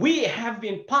we have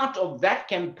been part of that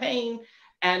campaign,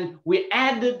 and we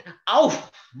added our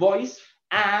voice,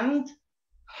 and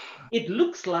it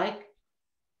looks like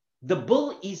the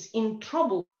bill is in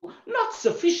trouble, not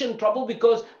sufficient trouble,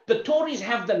 because the Tories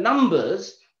have the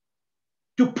numbers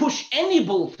to push any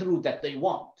bill through that they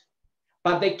want,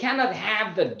 but they cannot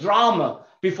have the drama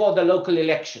before the local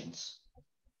elections.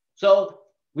 So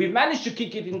we've managed to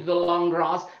kick it into the long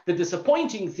grass. The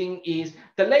disappointing thing is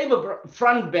the Labour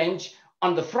front bench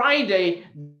on the Friday,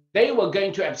 they were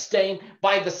going to abstain.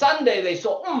 By the Sunday, they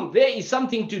saw, there is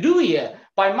something to do here.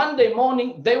 By Monday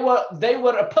morning, they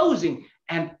were opposing.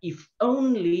 And if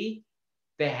only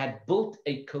they had built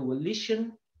a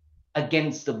coalition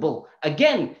against the bill.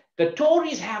 Again, the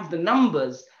Tories have the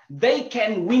numbers. They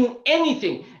can win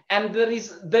anything. And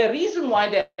the reason why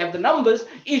they have the numbers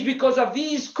is because of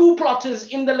these coup plotters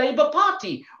in the Labour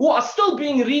Party who are still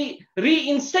being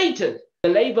reinstated. The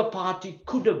Labour Party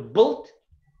could have built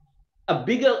a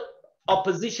bigger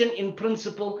opposition in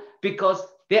principle because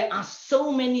there are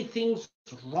so many things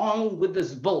wrong with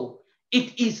this bill.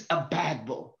 It is a bad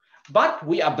bill. But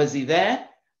we are busy there.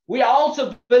 We are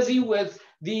also busy with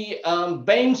the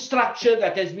BAME structure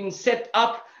that has been set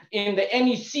up in the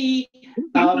NEC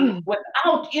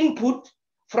without input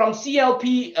from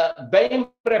CLP BAME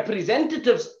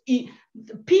representatives.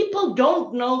 People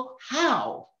don't know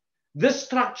how this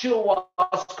structure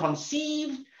was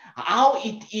conceived, how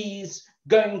it is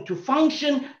going to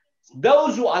function.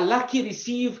 Those who are lucky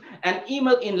receive an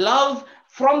email in love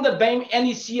from the BAME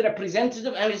NEC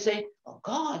representative, and we say, oh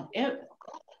God.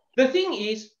 The thing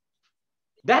is,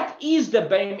 that is the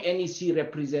BAME NEC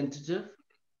representative.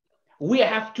 We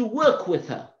have to work with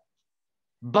her.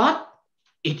 But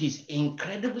it is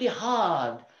incredibly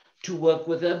hard to work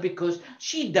with her because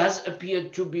she does appear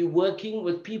to be working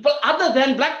with people other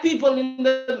than Black people in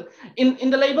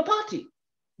the Labour Party.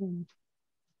 Mm.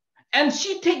 And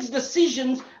she takes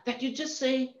decisions that you just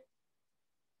say,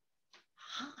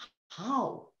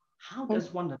 how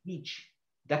does one reach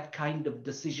that kind of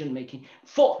decision making?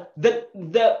 For the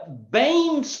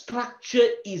BAME structure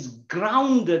is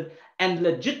grounded and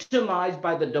legitimized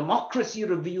by the Democracy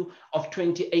Review of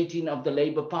 2018 of the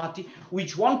Labour Party,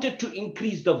 which wanted to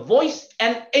increase the voice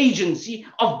and agency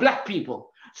of Black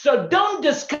people. So don't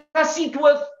discuss it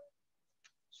with,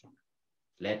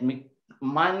 let me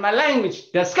mind my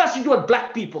language, discuss it with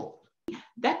Black people.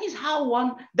 That is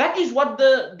that is what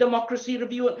the Democracy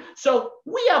Review. So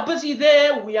we are busy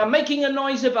there. We are making a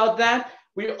noise about that.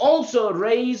 We also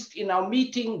raised in our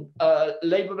meeting,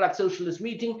 Labour Black Socialist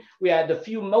meeting, we had a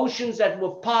few motions that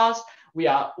were passed. We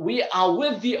are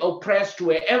with the oppressed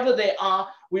wherever they are.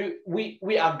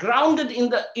 We are grounded in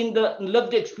the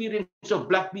lived experience of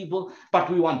Black people, but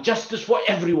we want justice for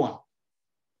everyone.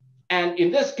 And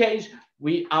in this case,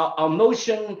 our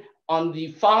motion on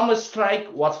the farmer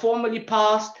strike was formally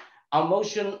passed. Our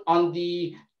motion on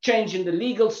the change in the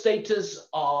legal status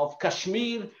of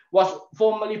Kashmir was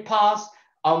formally passed.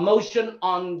 Our motion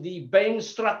on the BAME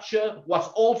structure was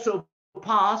also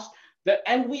passed.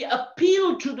 And we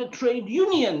appeal to the trade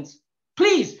unions.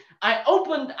 Please,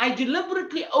 I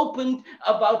deliberately opened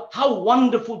about how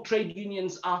wonderful trade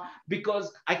unions are,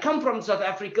 because I come from South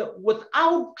Africa.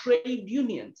 Without trade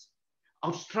unions,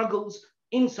 our struggles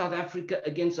in South Africa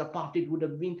against apartheid would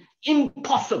have been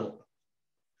impossible.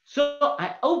 So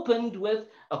I opened with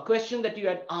a question that you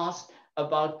had asked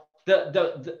about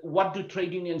what do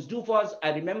trade unions do for us.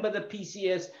 I remember the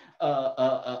PCS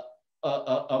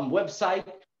website,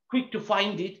 quick to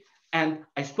find it, and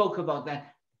I spoke about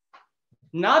that.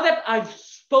 Now that I've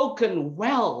spoken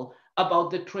well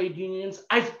about the trade unions,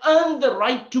 I've earned the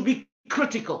right to be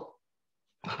critical,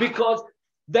 because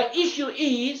the issue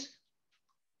is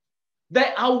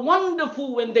they are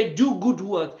wonderful when they do good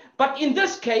work, but in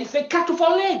this case, they cut off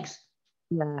our legs.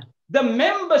 Yeah. The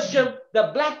membership,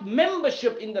 the black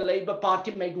membership in the Labour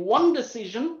Party made one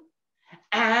decision,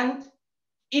 and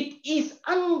it is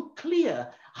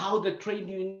unclear how the trade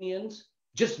unions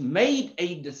just made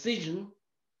a decision.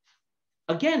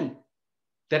 Again,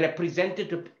 the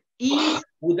representative is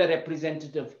who the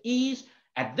representative is.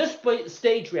 At this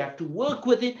stage, we have to work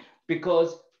with it,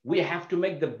 because we have to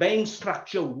make the bane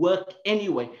structure work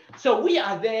anyway. So we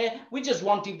are there. We just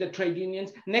wanted the trade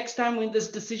unions. Next time when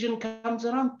this decision comes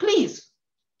around, please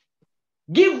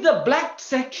give the black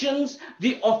sections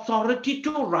the authority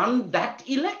to run that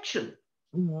election.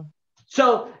 Mm-hmm.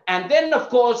 So, and then of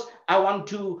course, I want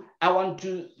to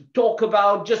talk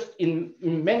about, just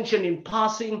mention in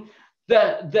passing,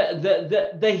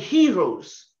 the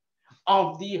heroes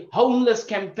of the homeless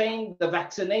campaign, the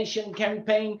vaccination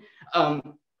campaign,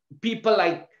 people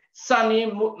like Sunny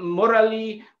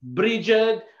Murali,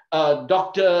 Bridget,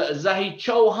 Dr. Zahid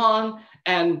Chauhan,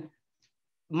 and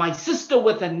my sister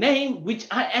with a name which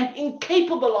I am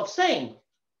incapable of saying.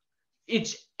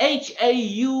 It's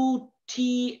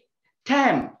H-A-U-T,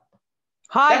 Tam.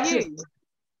 Hayu.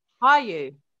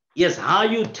 Yes,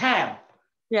 Hayu Tam.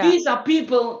 Yeah. These are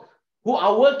people who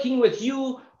are working with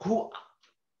you, who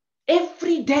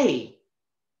every day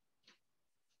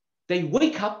they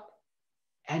wake up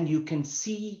and you can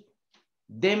see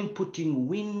them putting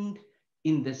wind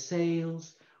in the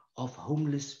sails of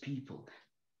homeless people,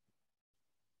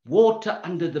 water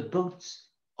under the boats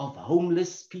of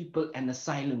homeless people and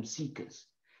asylum seekers,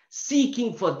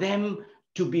 seeking for them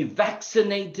to be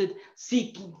vaccinated,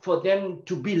 seeking for them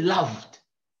to be loved.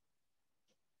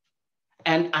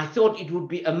 And I thought it would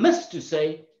be amiss to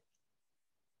say,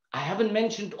 I haven't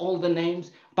mentioned all the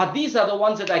names, but these are the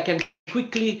ones that I can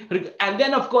quickly, and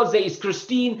then of course there is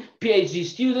Christine, PhD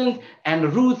student,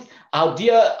 and Ruth, our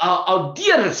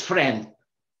dearest friend.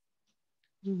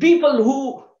 Mm-hmm. People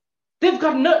who, they've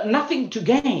got nothing to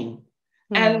gain.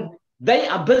 Mm-hmm. And they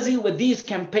are busy with these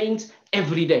campaigns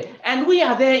every day. And we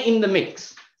are there in the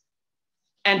mix.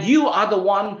 And you are the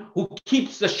one who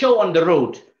keeps the show on the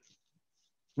road.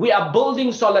 We are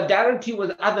building solidarity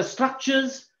with other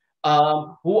structures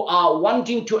who are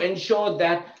wanting to ensure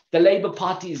that the Labour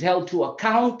Party is held to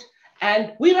account.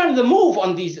 And we are on the move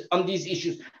on these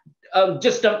issues.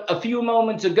 Just a few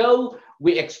moments ago,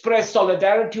 we expressed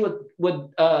solidarity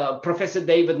with Professor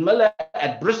David Miller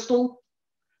at Bristol.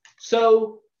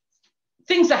 So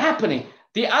things are happening.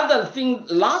 The other thing,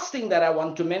 last thing that I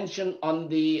want to mention on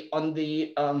the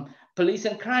police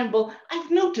and crime bill, I've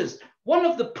noticed one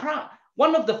of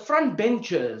the front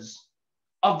benchers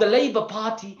of the Labour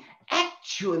Party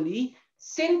actually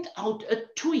sent out a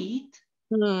tweet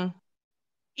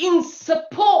in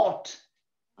support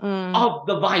of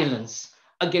the violence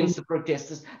against the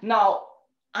protesters. Now,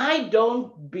 I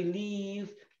don't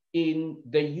believe in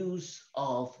the use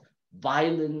of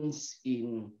violence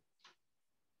in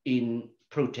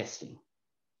protesting.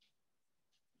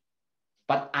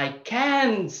 But I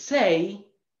can say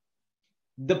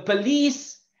the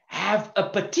police have a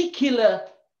particular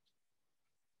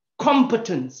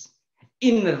competence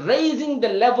in raising the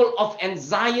level of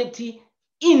anxiety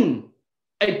in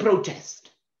a protest,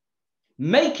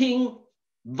 making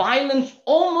violence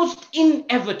almost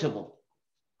inevitable.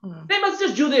 They must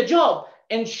just do their job,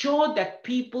 ensure that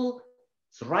people's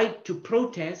right to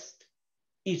protest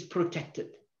is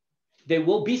protected. There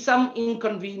will be some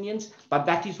inconvenience, but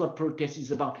that is what protest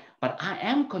is about. But I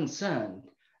am concerned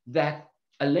that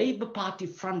a Labour Party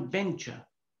front bencher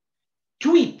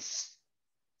tweets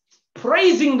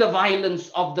praising the violence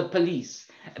of the police.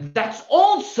 That's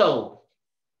also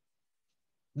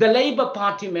the Labour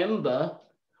Party member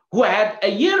who had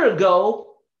a year ago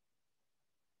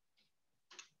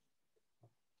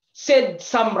said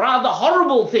some rather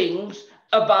horrible things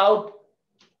about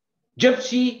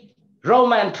Gypsy,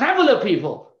 Roma, and Traveller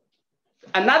people,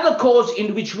 another cause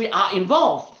in which we are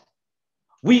involved.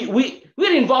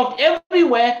 We're involved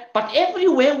everywhere, but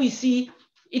everywhere we see,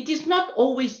 it is not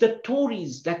always the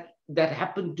Tories that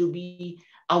happen to be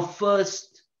our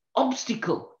first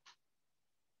obstacle.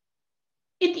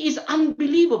 It is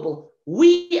unbelievable.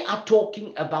 We are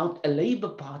talking about a Labour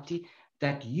Party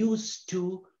that used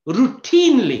to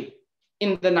routinely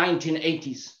in the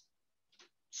 1980s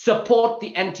support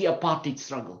the anti-apartheid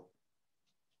struggle.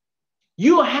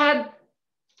 You had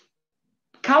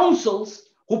councils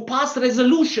who passed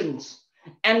resolutions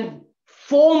and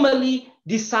formally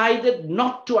decided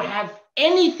not to have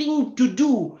anything to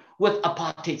do with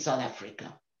apartheid South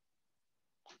Africa.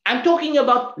 I'm talking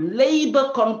about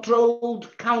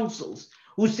Labour-controlled councils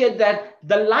who said that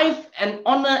the life and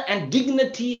honor and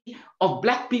dignity of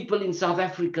Black people in South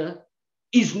Africa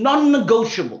is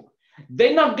non-negotiable.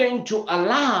 They're not going to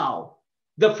allow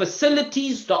the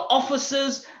facilities, the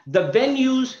offices, the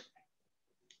venues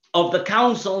of the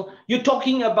council. You're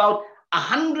talking about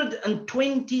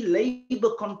 120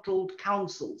 Labour-controlled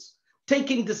councils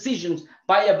taking decisions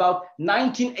by about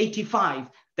 1985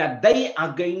 that they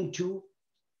are going to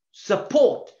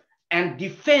support and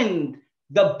defend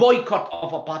the boycott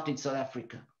of apartheid South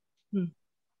Africa.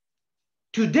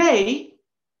 Today,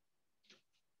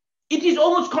 it is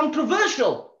almost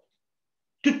controversial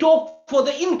to talk for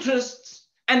the interests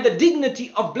and the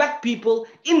dignity of Black people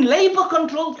in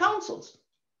Labour-controlled councils.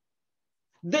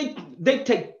 They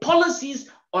take policies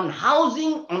on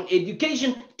housing, on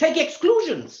education, take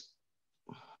exclusions.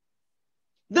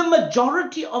 The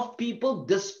majority of people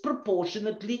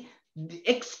disproportionately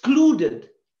excluded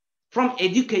from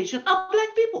education are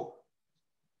Black people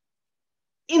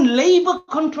in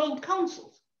Labour-controlled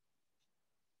councils.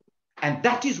 And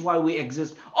that is why we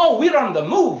exist. Oh, we're on the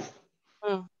move.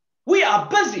 We are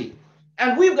busy.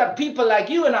 And we've got people like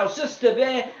you and our sister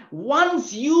there.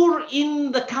 Once you're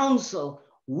in the council,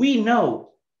 we know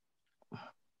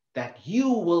that you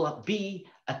will be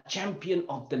a champion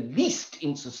of the least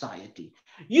in society.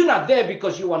 You're not there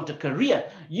because you want a career.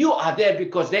 You are there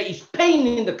because there is pain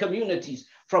in the communities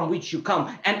from which you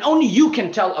come. And only you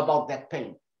can tell about that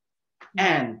pain.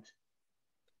 And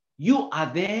you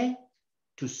are there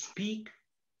to speak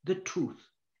the truth.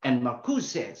 And Marcuse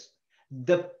says,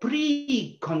 the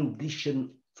precondition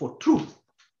for truth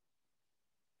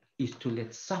is to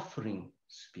let suffering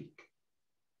speak.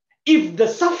 If the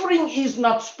suffering is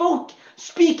not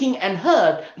speaking and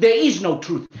heard, there is no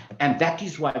truth. And that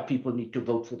is why people need to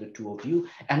vote for the two of you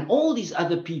and all these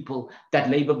other people that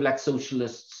Labour Black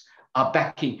Socialists are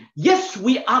backing. Yes,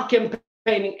 we are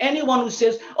campaigning. Anyone who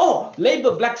says, oh,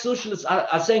 Labour Black Socialists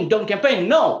are saying don't campaign.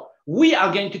 No, we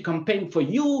are going to campaign for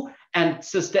you and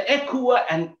Sister Ekua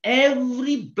and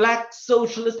every Black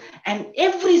socialist and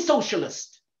every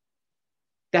socialist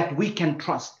that we can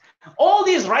trust. All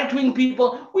these right-wing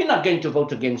people, we're not going to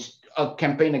vote against,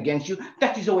 campaign against you.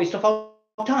 That is a waste of our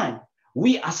time.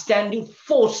 We are standing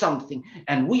for something,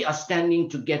 and we are standing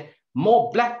to get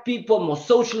more Black people, more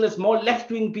socialists, more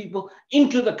left-wing people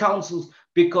into the councils,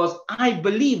 because I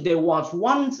believe there was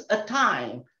once a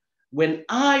time when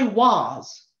I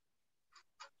was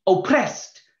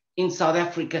oppressed in South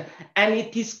Africa, and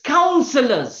it is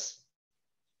councillors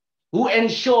who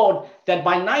ensured that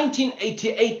by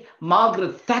 1988,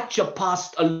 Margaret Thatcher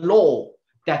passed a law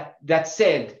that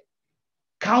said,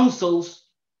 councils,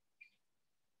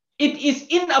 it is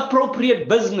inappropriate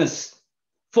business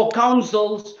for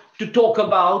councils to talk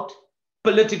about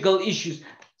political issues.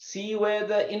 See where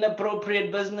the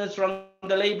inappropriate business from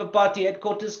the Labour Party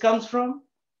headquarters comes from?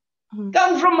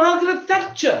 Comes from Margaret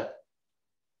Thatcher.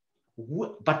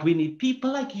 But we need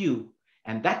people like you,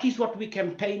 and that is what we're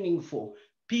campaigning for.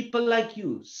 People like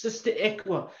you, Sister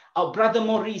Ekwa, our brother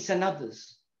Maurice and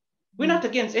others. We're not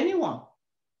against anyone.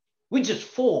 We're just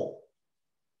for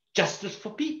justice for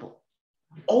people,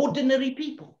 ordinary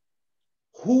people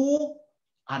who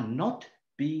are not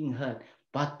being heard.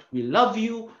 But we love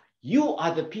you. You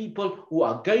are the people who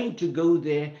are going to go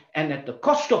there, and at the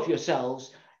cost of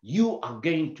yourselves, you are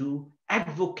going to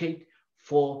advocate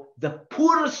for the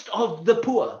poorest of the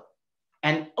poor.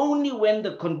 And only when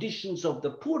the conditions of the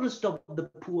poorest of the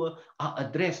poor are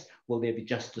addressed will there be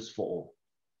justice for all.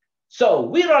 So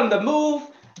we're on the move.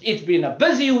 It's been a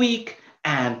busy week,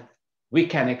 and we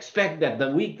can expect that the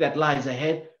week that lies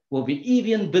ahead will be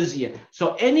even busier.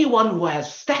 So anyone who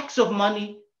has stacks of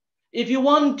money, if you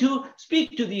want to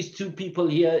speak to these two people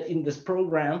here in this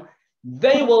program,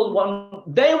 they will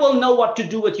know what to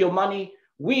do with your money.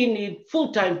 We need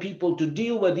full-time people to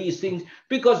deal with these things,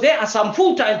 because there are some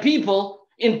full-time people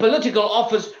in political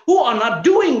office who are not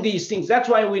doing these things. That's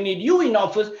why we need you in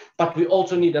office, but we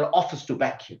also need an office to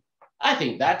back you. I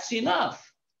think that's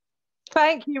enough.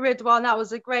 Thank you, Ridwan. That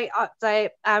was a great update.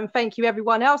 And thank you,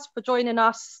 everyone else, for joining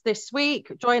us this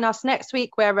week. Join us next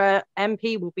week where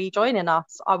MP will be joining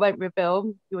us. I won't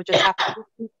reveal. You will just have to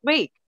this week.